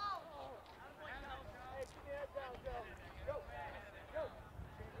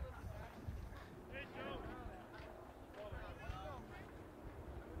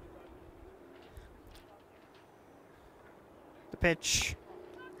 The pitch.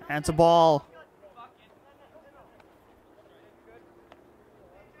 That's a ball.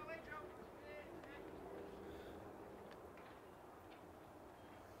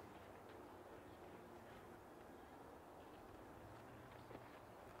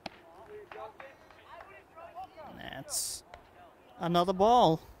 That's another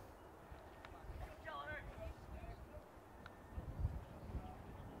ball.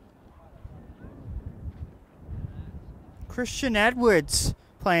 Christian Edwards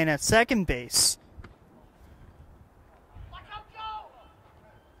playing at second base.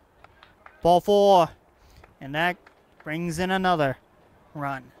 Ball 4. And that brings in another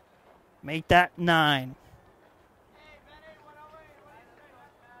run. Make that 9.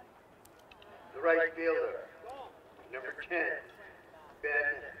 The right fielder, number 10, Ben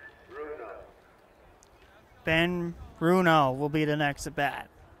Bruno. Ben Bruno will be the next at bat.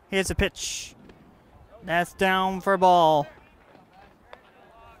 Here's a pitch. That's down for a ball.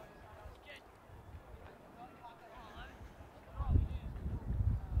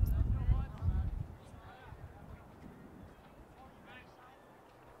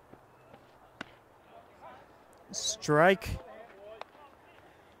 Strike.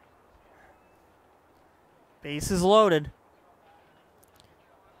 Bases loaded.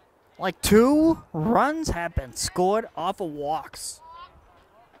 Like 2 runs have been scored off of walks.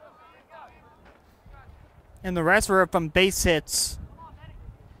 And the rest were from base hits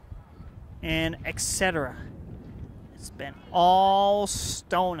and etc. It's been all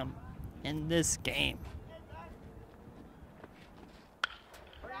Stoneham in this game.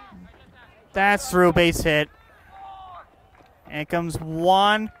 That's through, base hit. And it comes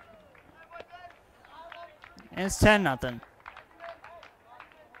 1. And it's 10-0.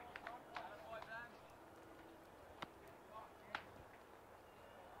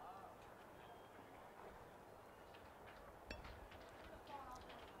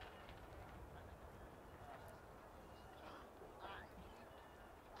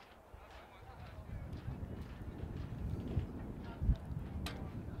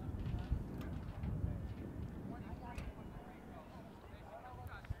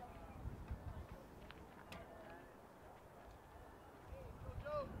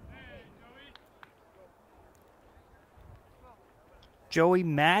 Joey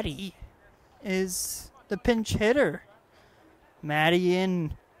Matty is the pinch hitter. Matty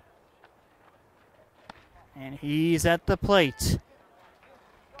in. And he's at the plate.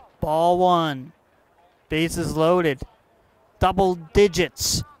 Ball 1. Bases loaded. Double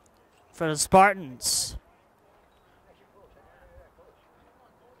digits for the Spartans.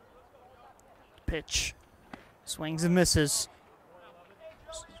 Pitch. Swings and misses.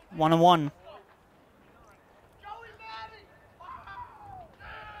 1-1.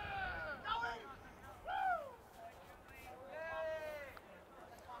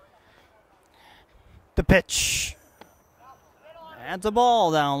 The pitch. Adds a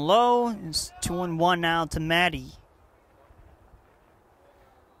ball down low. It's 2-1 now to Matty.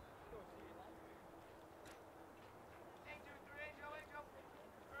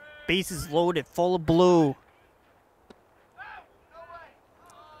 Bases loaded, full of blue.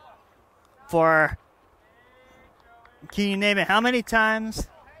 For, can you name it how many times?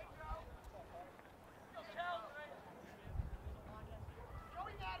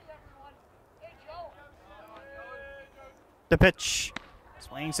 The pitch.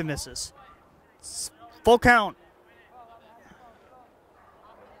 Swings and misses. Full count.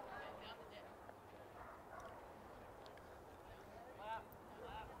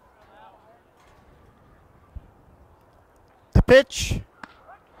 The pitch.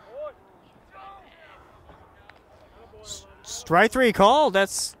 Strike 3 called.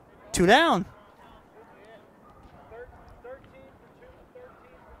 That's 2 down.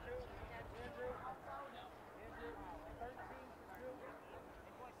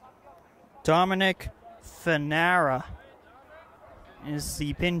 Dominic Fanara is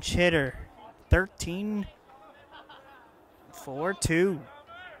the pinch hitter. 13-4-2.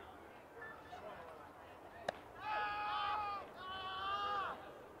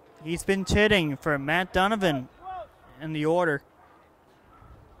 He's pinch hitting for Matt Donovan in the order.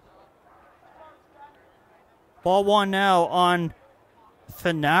 Ball 1 now on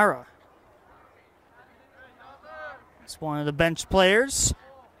Fanara. It's one of the bench players.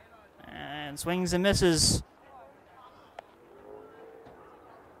 And swings and misses.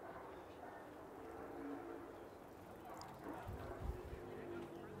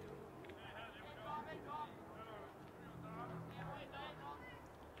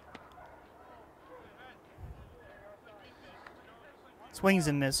 Swings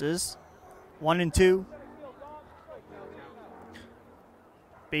and misses. 1-2.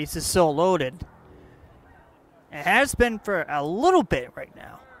 Base is still loaded. It has been for a little bit right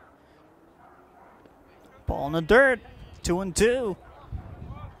now. Ball in the dirt. 2-2.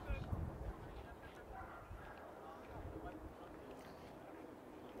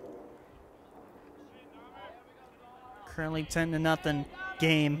 Currently 10-0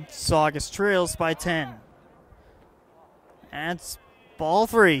 game. Saugus trails by 10. That's ball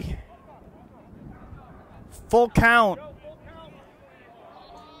 3. Full count.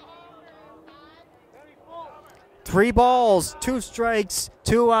 3 balls, 2 strikes,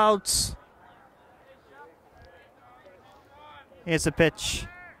 2 outs. Here's a pitch.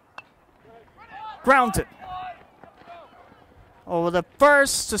 Grounded. Over the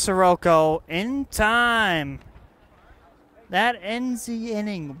first to Sirocco in time. That ends the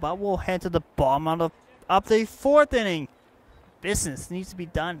inning, but we'll head to the bottom of the 4th inning. Business needs to be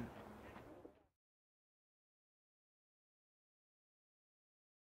done.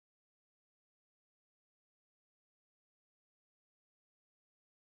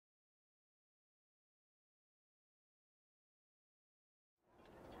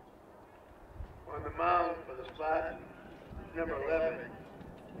 On the mound for the Spartans, number 11,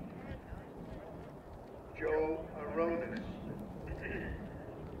 Joe Aronis.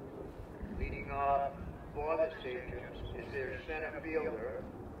 Leading off for the Sachems is their center fielder,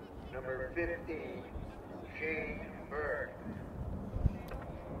 number 15, Shane Bird.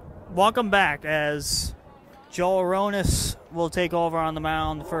 Welcome back as Joe Aronis will take over on the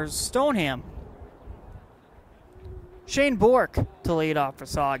mound for Stoneham. Shane Bork to lead off for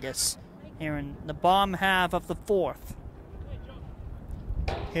Saugus here in the bottom half of the 4th.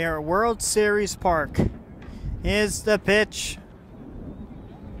 Here at World Series Park is the pitch.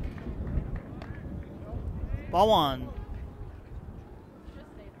 Ball 1.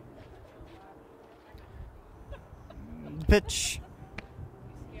 Pitch.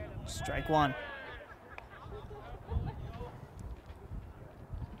 Strike 1.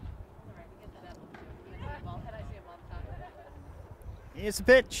 Here's the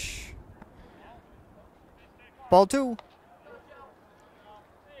pitch. Ball 2.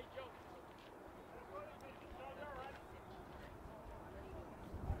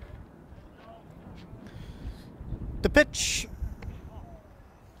 The pitch.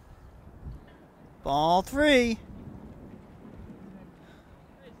 Ball 3.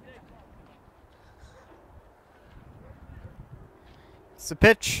 It's the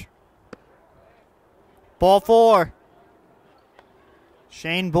pitch. Ball 4.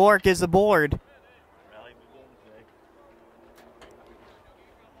 Shane Bork is aboard.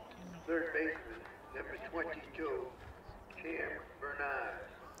 Third baseman, number 22, Cam Bernard.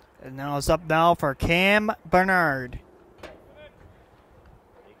 And now it's up now for Cam Bernard.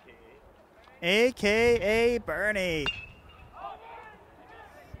 AKA Bernie.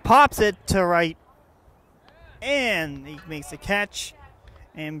 Pops it to right. And he makes the catch.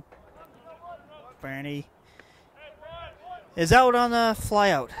 And Bernie is out on the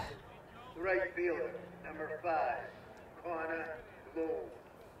flyout. Right fielder, number 5, Connor Bloom.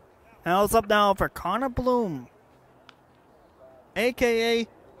 Now it's up now for Connor Bloom. AKA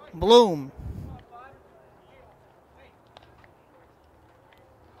Bloom.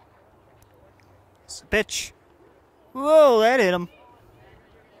 It's a pitch. Whoa, that hit him.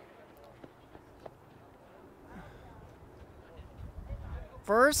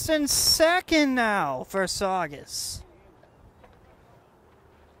 First and second now for Saugus.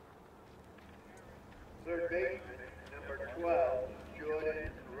 Third baseman, number 12,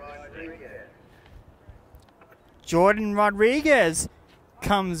 Jordan Rodriguez. Jordan Rodriguez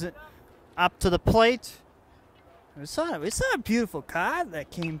comes up to the plate. We saw a beautiful car that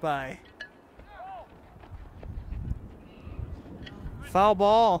came by. Foul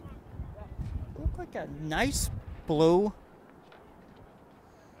ball. Looked like a nice blue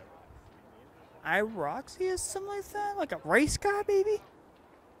Iroxy or something like that? Like a race car, maybe?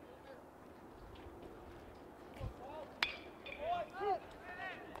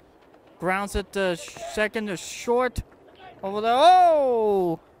 Grounds it to second to short. Over there.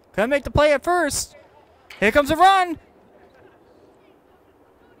 Oh! Couldn't make the play at first. Here comes a run.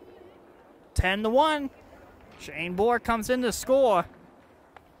 10-1. Shane Bork comes in to score.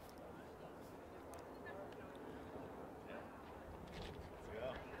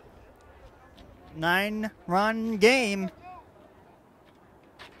 Nine-run game.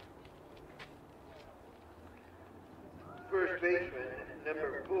 First baseman,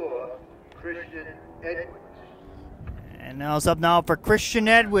 number 4, Christian Edwards. And now it's up now for Christian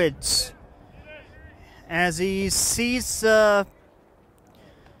Edwards. As he sees the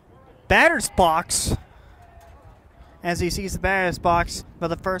batter's box. As he sees the batter's box for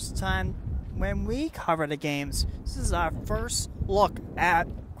the first time when we cover the games. This is our first look at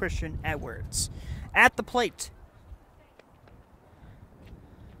Christian Edwards at the plate.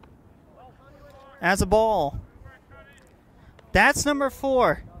 As a ball. That's number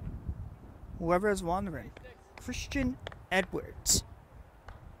 4. Whoever is wondering. Christian Edwards.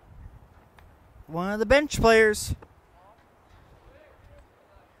 One of the bench players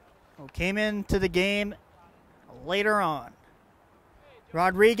who came into the game later on.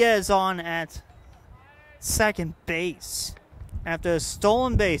 Rodriguez on at second base. After a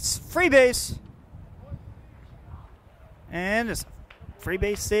stolen base. Free base. And there's a free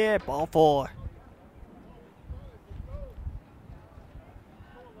base there. Ball 4.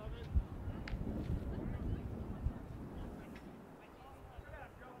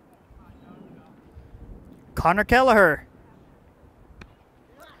 Connor Kelleher.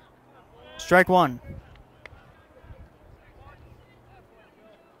 Strike one.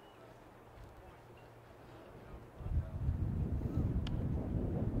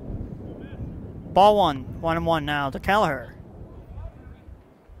 Ball one. 1-1 now to Kelleher.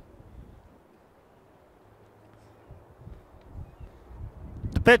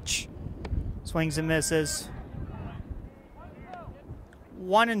 The pitch. Swings and misses.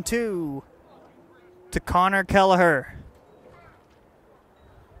 1-2 to Connor Kelleher.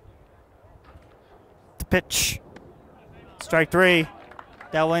 The pitch. Strike three.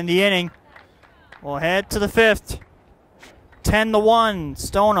 That'll end the inning. We'll head to the fifth. 10-1,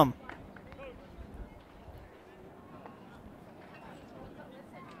 Stoneham.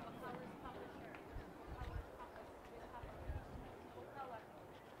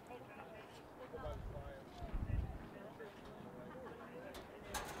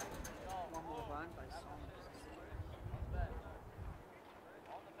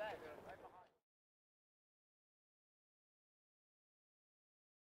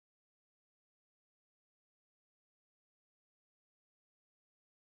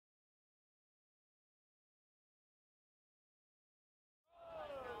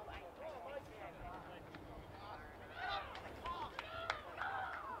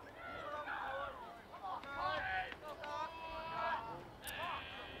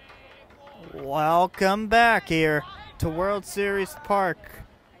 Welcome back here to World Series Park.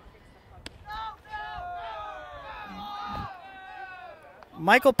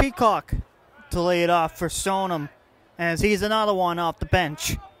 Michael Peacock to lay it off for Stoneham, as he's another one off the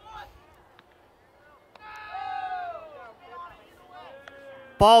bench.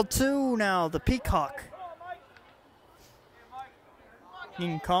 Ball two now, the Peacock. You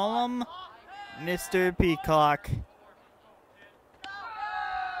can call him Mr. Peacock.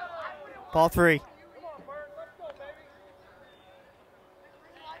 Ball three.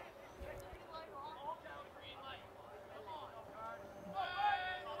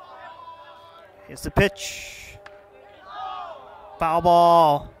 Here's the pitch. Foul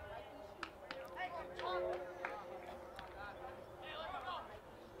ball.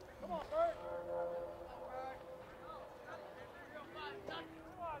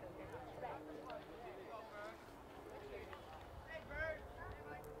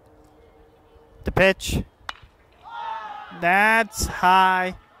 The pitch. That's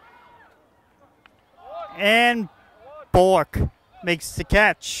high. And Bork makes the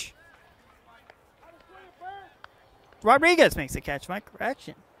catch. Rodriguez makes the catch, my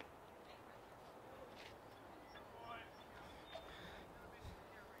correction.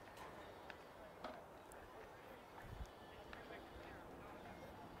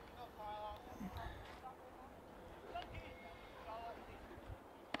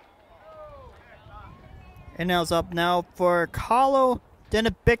 And now's up now for Carlo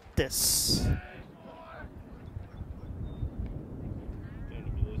Denibictus.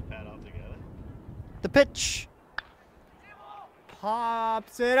 The pitch.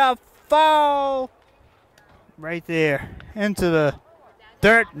 Pops it up, foul. Right there into the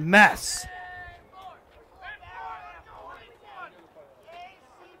dirt mess.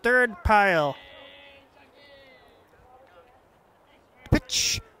 Third pile.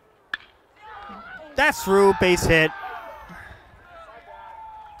 Pitch. That's through, base hit.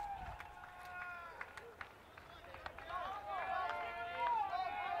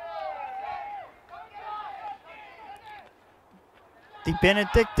 The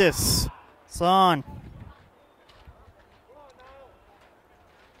Benedictus. It's on.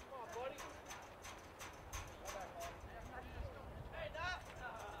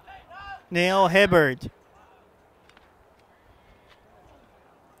 Neil Hibbard.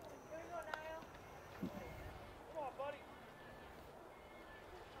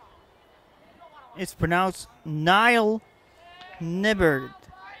 It's pronounced Niall Nibbard.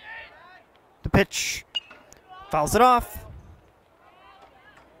 The pitch. Fouls it off.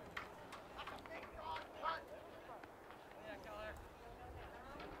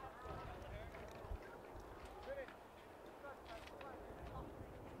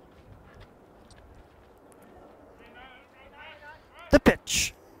 The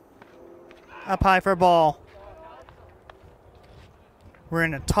pitch. Up high for a ball. We're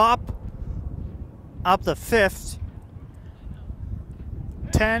in the top of the fifth.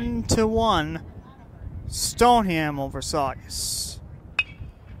 10-1. Stoneham over Saugus.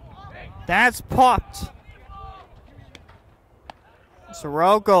 That's popped.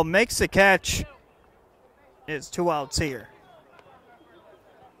 Sirocco makes the catch. It's 2 outs here.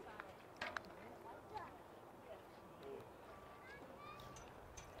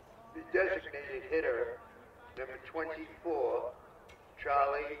 The designated hitter number 24,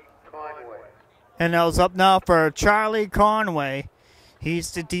 Charlie Conway. And that was up now for Charlie Conway.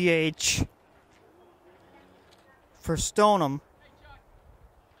 He's the DH for Stoneham.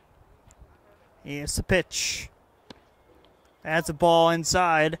 Here's the pitch. That's a ball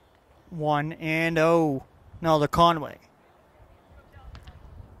inside. 1-0. No, the Conway.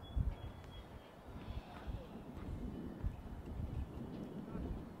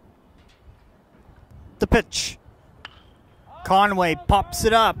 The pitch. Conway pops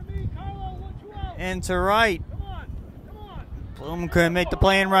it up into right. Bloom couldn't make the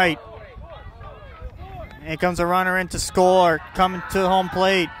play in right. Here comes a runner in to score. Coming to home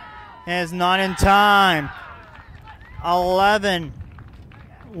plate. And it's not in time.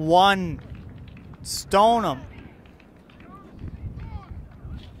 11-1. Stoneham.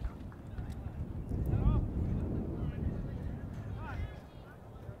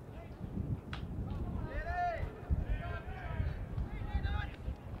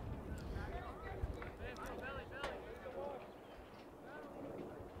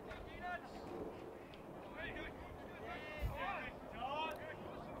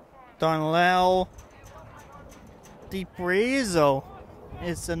 Donnell DiPrizzo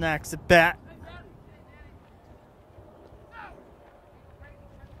is the next at bat.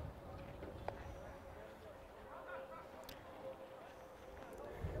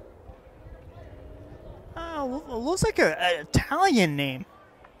 Oh, looks like an Italian name.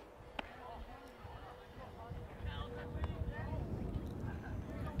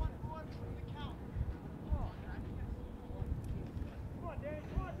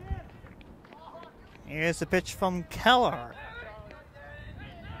 Here's the pitch from Keller.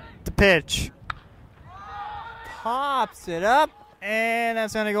 The pitch. Pops it up, and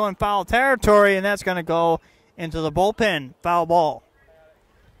that's going to go in foul territory, and that's going to go into the bullpen. Foul ball.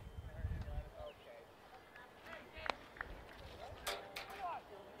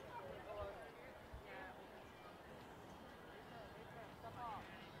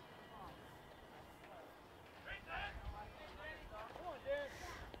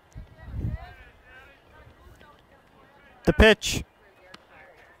 The pitch.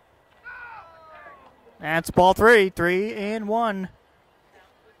 That's ball 3. 3-1.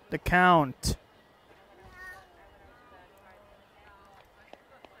 The count.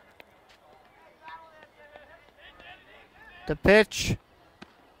 The pitch.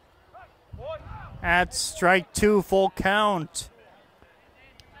 That's strike 2, full count.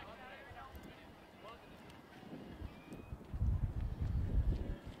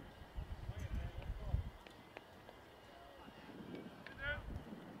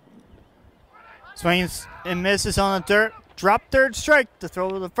 Swings and misses on the dirt. Drop third strike to throw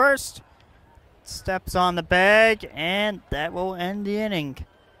to the first. Steps on the bag, and that will end the inning.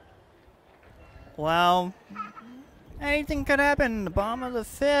 Well, anything could happen in the bottom of the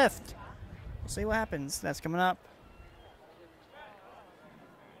 5th. We'll see what happens. That's coming up.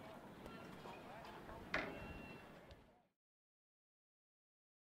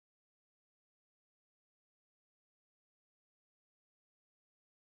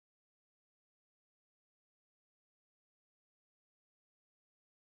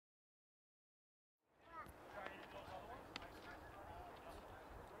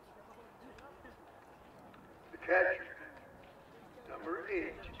 Catcher, number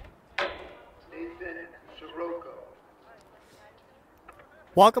 8, Nathan Sirocco.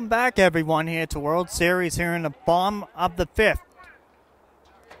 Welcome back, everyone, here to World Series here in the bottom of the 5th.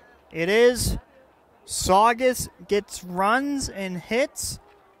 It is Saugus gets runs and hits,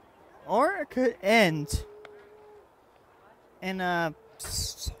 or it could end in a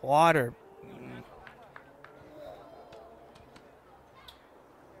slaughter.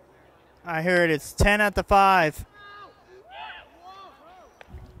 I heard it's 10 at the 5.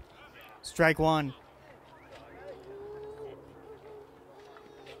 Strike 1.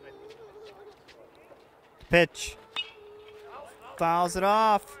 Pitch. Fouls it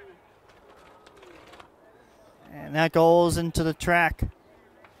off. And that goes into the track.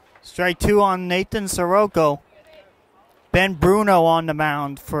 Strike 2 on Nathan Sirocco. Ben Bruno on the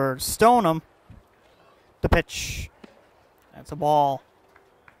mound for Stoneham. The pitch. That's a ball.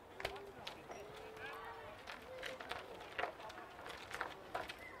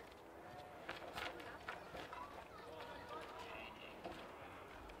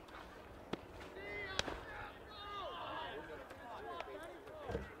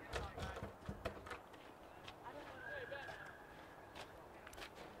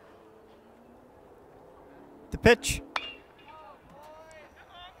 The pitch.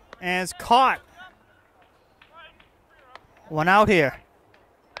 And it's caught. One out here.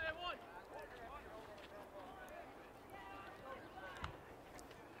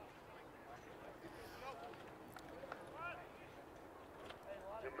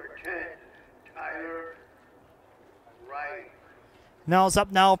 Now it's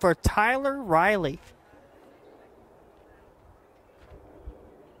up now for Tyler Riley.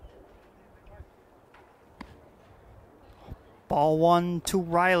 Ball 1 to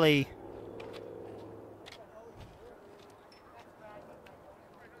Riley.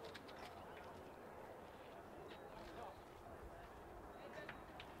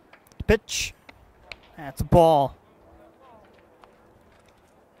 Pitch. That's a ball.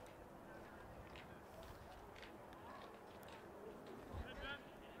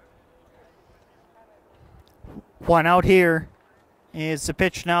 One out here is the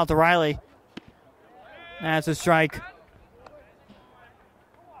pitch now to Riley. That's a strike.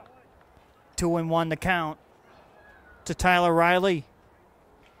 2-1 the count to Tyler Riley.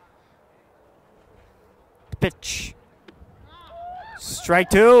 Pitch.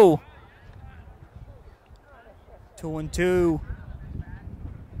 Strike 2. 2-2.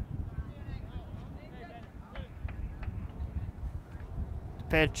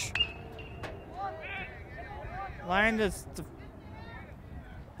 Pitch. Line is the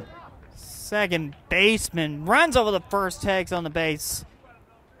second baseman. Runs over the first, tags on the base.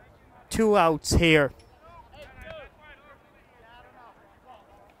 2 outs here.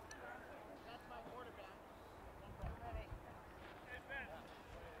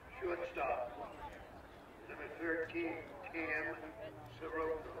 Shortstop, number 13, Cam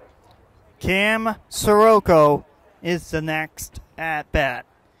Sirocco. Cam Sirocco is the next at bat.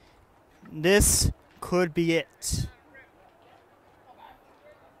 This could be it.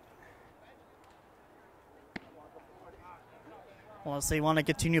 Unless they want to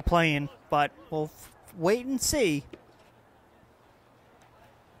continue playing, but we'll wait and see.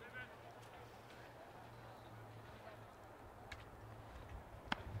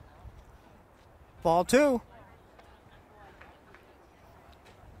 Ball 2.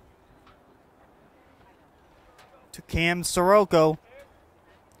 To Cam Sirocco.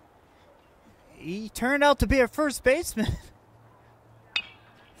 He turned out to be a first baseman.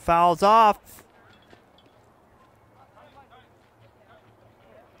 Fouls off.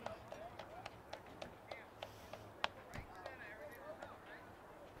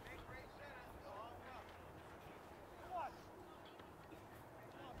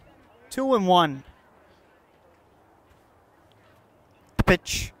 Two and one.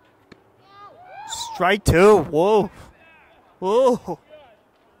 Pitch. Strike 2. Whoa. Whoa.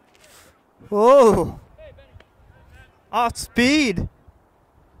 Whoa. Off speed.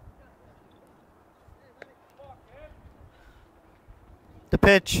 The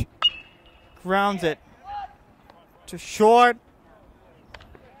pitch. Grounds it to short.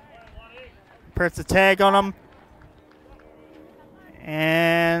 Puts the tag on him.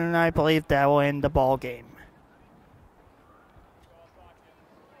 And I believe that will end the ball game.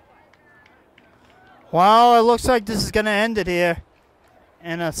 Well, it looks like this is going to end it here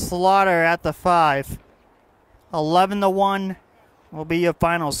in a slaughter at the 5. 11-1 will be your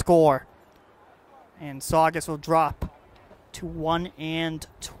final score. And Saugus will drop to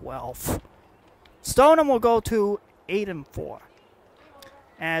 1-12. Stoneham will go to 8-4.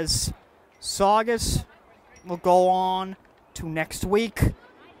 As Saugus will go on to next week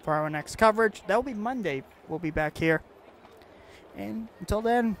for our next coverage. That will be Monday. We'll be back here. And until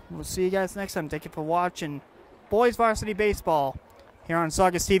then, we'll see you guys next time. Thank you for watching Boys Varsity Baseball here on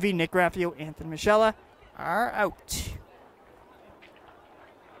Saugus TV. Nick Graffeo, Anthony Moschella are out.